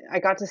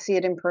got to see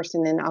it in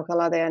person in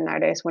Alcalá de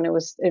Henares when it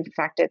was, in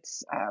fact,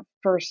 its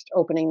first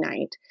opening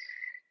night.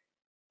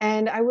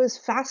 And I was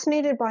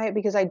fascinated by it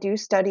because I do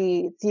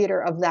study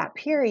theater of that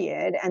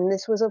period. And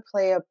this was a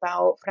play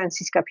about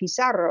Francisca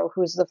Pizarro,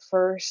 who's the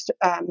first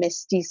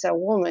mestiza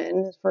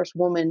woman, the first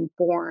woman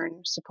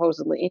born,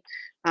 supposedly.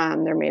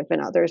 There may have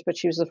been others, but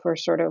she was the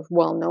first sort of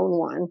well known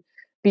one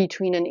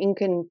between an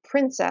Incan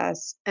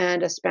princess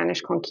and a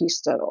Spanish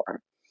conquistador.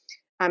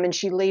 And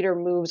she later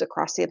moves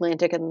across the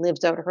Atlantic and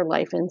lives out her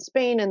life in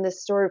Spain. And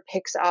this sort of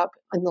picks up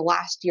in the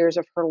last years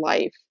of her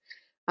life,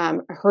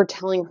 her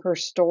telling her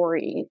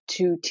story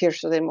to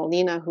Tirso de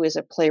Molina, who is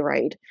a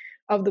playwright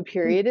of the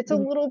period. It's a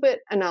little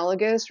bit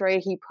analogous,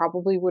 right? He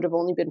probably would have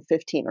only been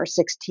 15 or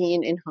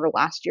 16 in her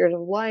last years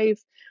of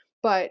life.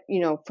 But,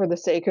 for the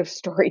sake of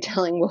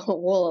storytelling,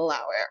 we'll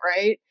allow it,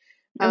 right?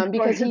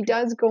 Because he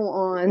does go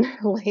on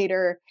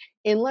later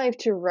in life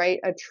to write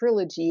a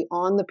trilogy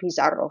on the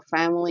Pizarro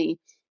family.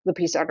 The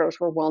Pizarros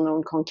were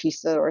well-known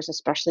conquistadors,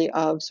 especially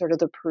of sort of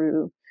the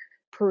Peru,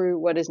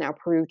 what is now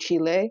Peru,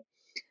 Chile.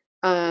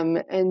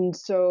 And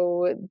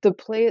so the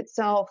play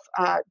itself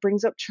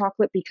brings up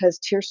chocolate because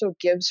Tirso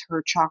gives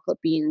her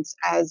chocolate beans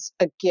as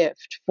a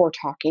gift for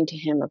talking to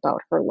him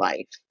about her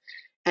life.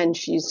 And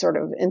she's sort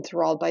of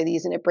enthralled by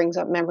these, and it brings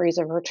up memories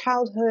of her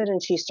childhood,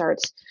 and she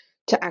starts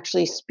to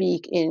actually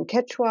speak in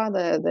Quechua,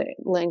 the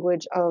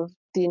language of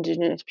the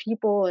indigenous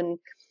people. And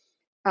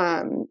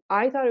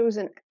I thought it was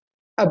a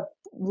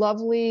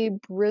lovely,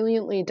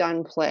 brilliantly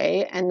done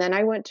play. And then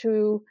I went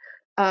to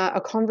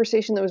a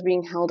conversation that was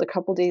being held a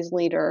couple days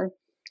later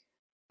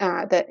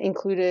that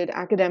included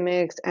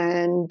academics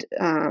and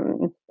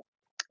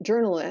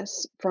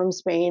journalists from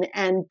Spain,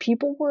 and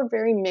people were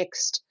very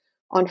mixed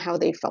on how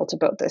they felt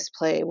about this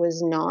play. It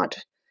was not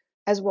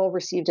as well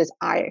received as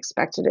I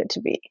expected it to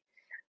be.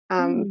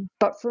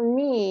 But for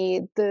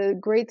me, the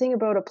great thing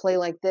about a play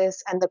like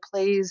this and the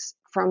plays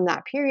from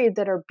that period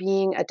that are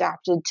being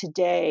adapted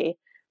today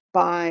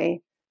by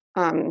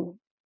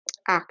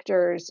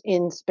actors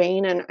in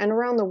Spain and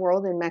around the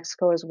world, in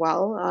Mexico as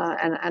well,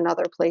 and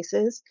other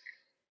places,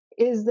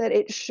 is that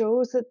it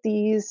shows that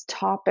these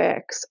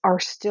topics are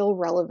still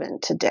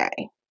relevant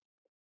today,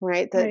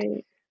 right?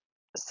 That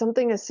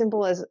something as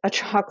simple as a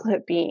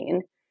chocolate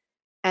bean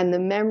and the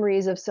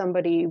memories of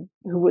somebody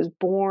who was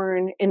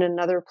born in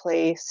another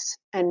place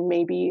and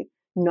maybe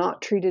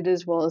not treated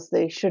as well as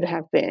they should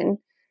have been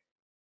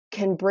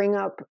can bring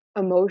up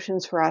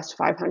emotions for us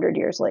 500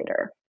 years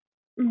later.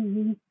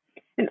 Mm-hmm.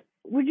 And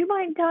would you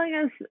mind telling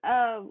us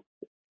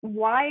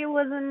why it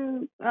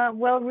wasn't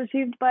well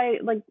received by,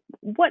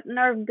 what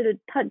nerve did it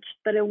touch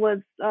that it was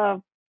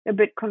a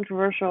bit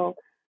controversial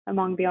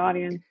among the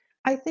audience?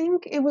 I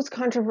think it was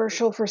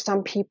controversial for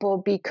some people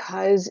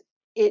because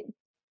it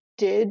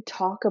did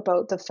talk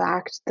about the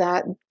fact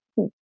that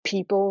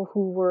people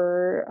who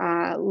were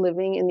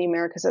living in the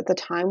Americas at the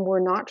time were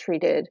not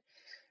treated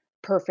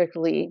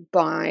perfectly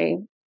by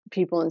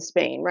people in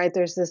Spain, right?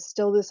 There's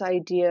still this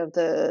idea of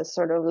the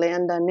sort of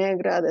leyenda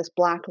negra, this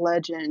black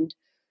legend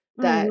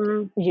that,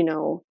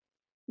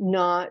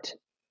 not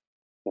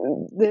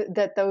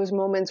that those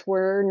moments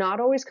were not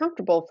always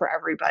comfortable for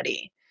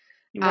everybody.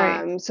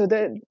 Right. So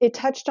that it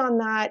touched on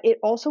that. It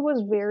also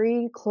was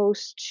very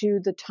close to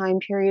the time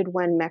period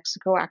when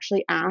Mexico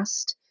actually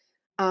asked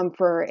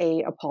for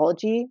a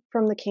apology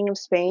from the King of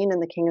Spain,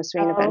 and the King of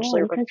Spain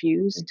eventually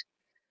refused.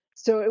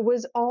 So it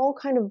was all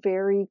kind of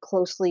very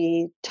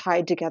closely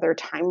tied together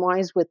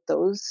time-wise with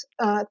those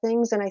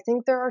things. And I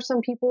think there are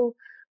some people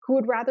who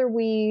would rather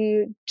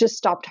we just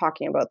stop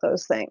talking about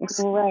those things.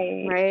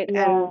 Right.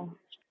 Yeah. And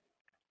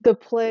the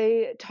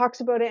play talks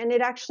about it, and it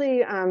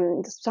actually,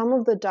 some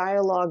of the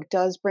dialogue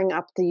does bring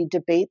up the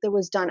debate that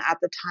was done at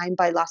the time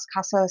by Las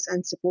Casas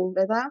and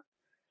Sepúlveda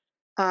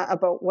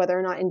about whether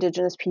or not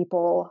Indigenous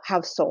people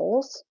have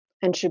souls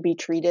and should be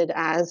treated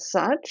as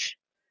such.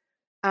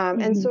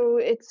 And so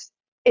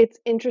it's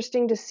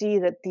interesting to see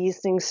that these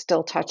things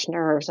still touch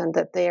nerves and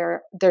that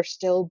they're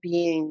still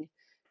being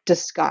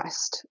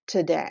discussed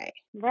today.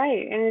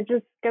 Right. And it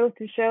just goes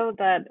to show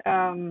that,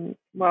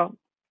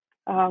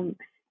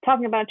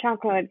 talking about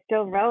chocolate is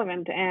still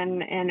relevant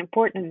and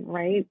important,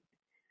 right?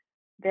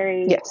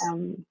 Very Yes.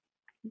 and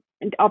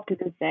up to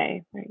this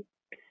day, right?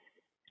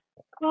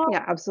 Well,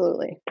 Yeah,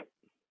 absolutely.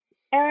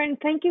 Erin,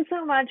 thank you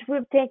so much.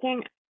 We've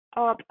taken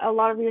up a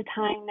lot of your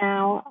time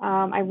now.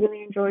 I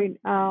really enjoyed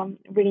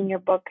reading your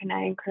book, and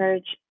I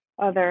encourage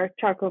other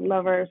chocolate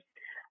lovers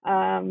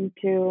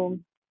to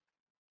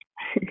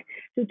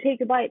to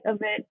take a bite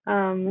of it.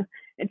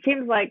 It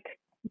seems like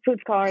food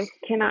scholars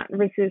cannot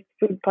resist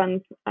food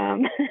puns.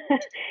 So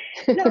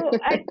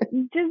I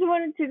just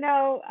wanted to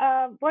know,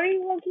 what are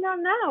you working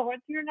on now?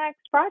 What's your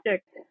next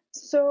project?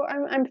 So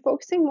I'm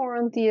focusing more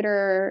on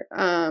theater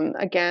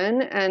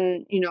again,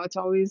 and it's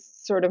always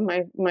sort of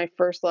my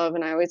first love,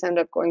 and I always end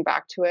up going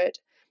back to it.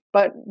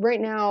 But right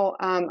now,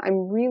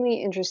 I'm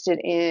really interested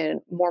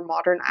in more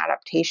modern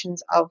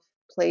adaptations of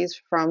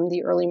plays from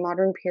the early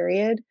modern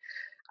period.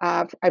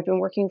 I've been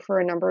working for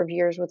a number of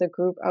years with a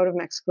group out of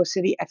Mexico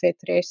City,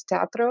 F3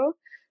 Teatro,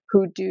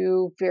 who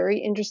do very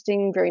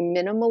interesting, very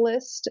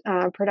minimalist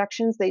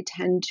productions. They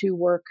tend to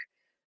work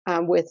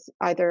with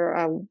either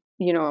a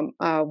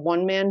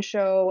one-man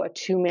show, a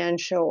two-man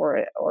show,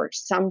 or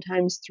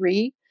sometimes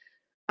three.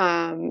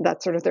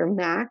 That's sort of their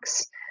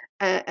max,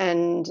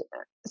 and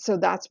so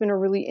that's been a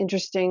really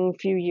interesting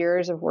few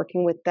years of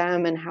working with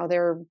them and how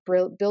they're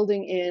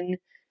building in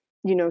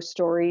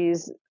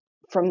stories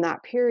from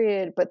that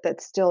period, but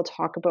that still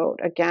talk about,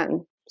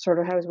 again, sort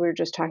of as we were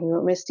just talking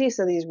about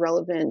Mestiza, these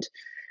relevant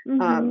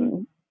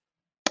Mm-hmm.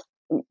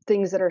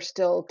 things that are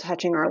still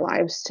touching our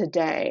lives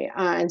today.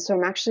 And so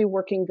I'm actually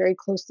working very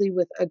closely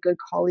with a good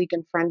colleague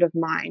and friend of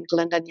mine,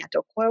 Glenda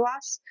Nieto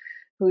Cuevas,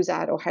 who's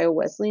at Ohio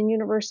Wesleyan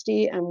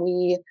University. And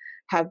we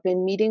have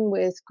been meeting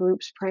with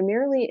groups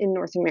primarily in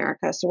North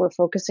America. So we're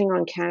focusing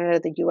on Canada,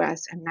 the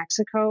US, and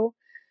Mexico,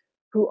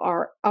 who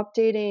are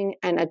updating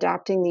and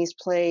adapting these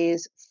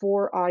plays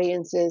for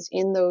audiences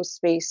in those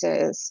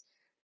spaces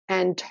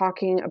and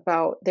talking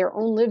about their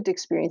own lived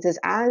experiences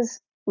as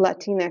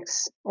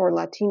Latinx or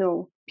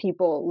Latino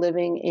people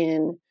living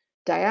in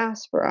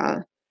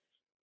diaspora.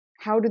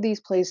 How do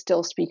these plays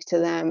still speak to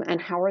them, and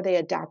how are they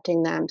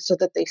adapting them so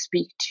that they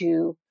speak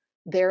to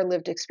their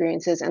lived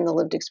experiences and the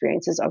lived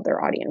experiences of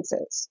their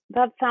audiences?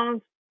 That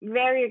sounds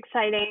very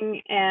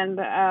exciting and,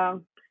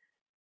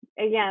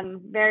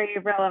 again, very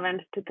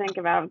relevant to think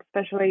about,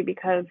 especially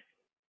because,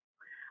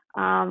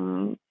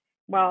 um,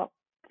 well,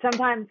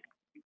 sometimes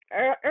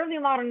early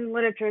modern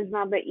literature is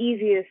not the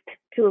easiest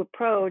to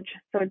approach.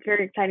 So it's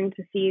very exciting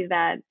to see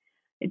that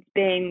it's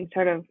being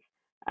sort of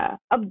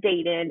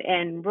updated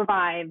and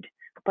revived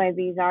by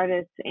these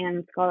artists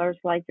and scholars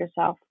like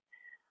yourself.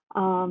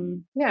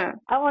 Yeah.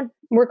 I want,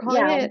 We're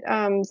calling yeah. it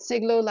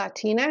Siglo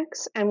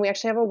Latinx, and we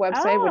actually have a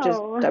website, which is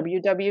Oh,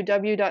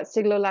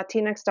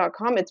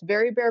 www.siglolatinx.com. It's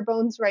very bare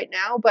bones right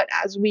now, but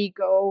as we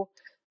go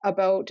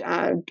about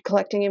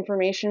collecting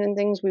information and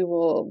things,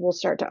 we'll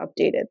start to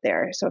update it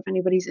there. So if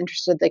anybody's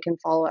interested, they can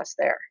follow us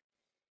there.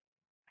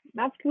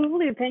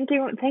 absolutely. Thank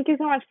you. Thank you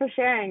so much for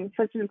sharing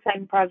such an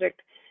exciting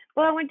project.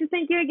 Well, I want to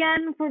thank you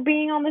again for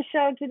being on the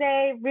show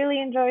today.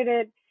 Really enjoyed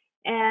it.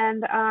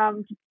 And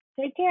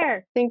take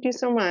care. Thank you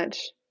so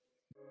much.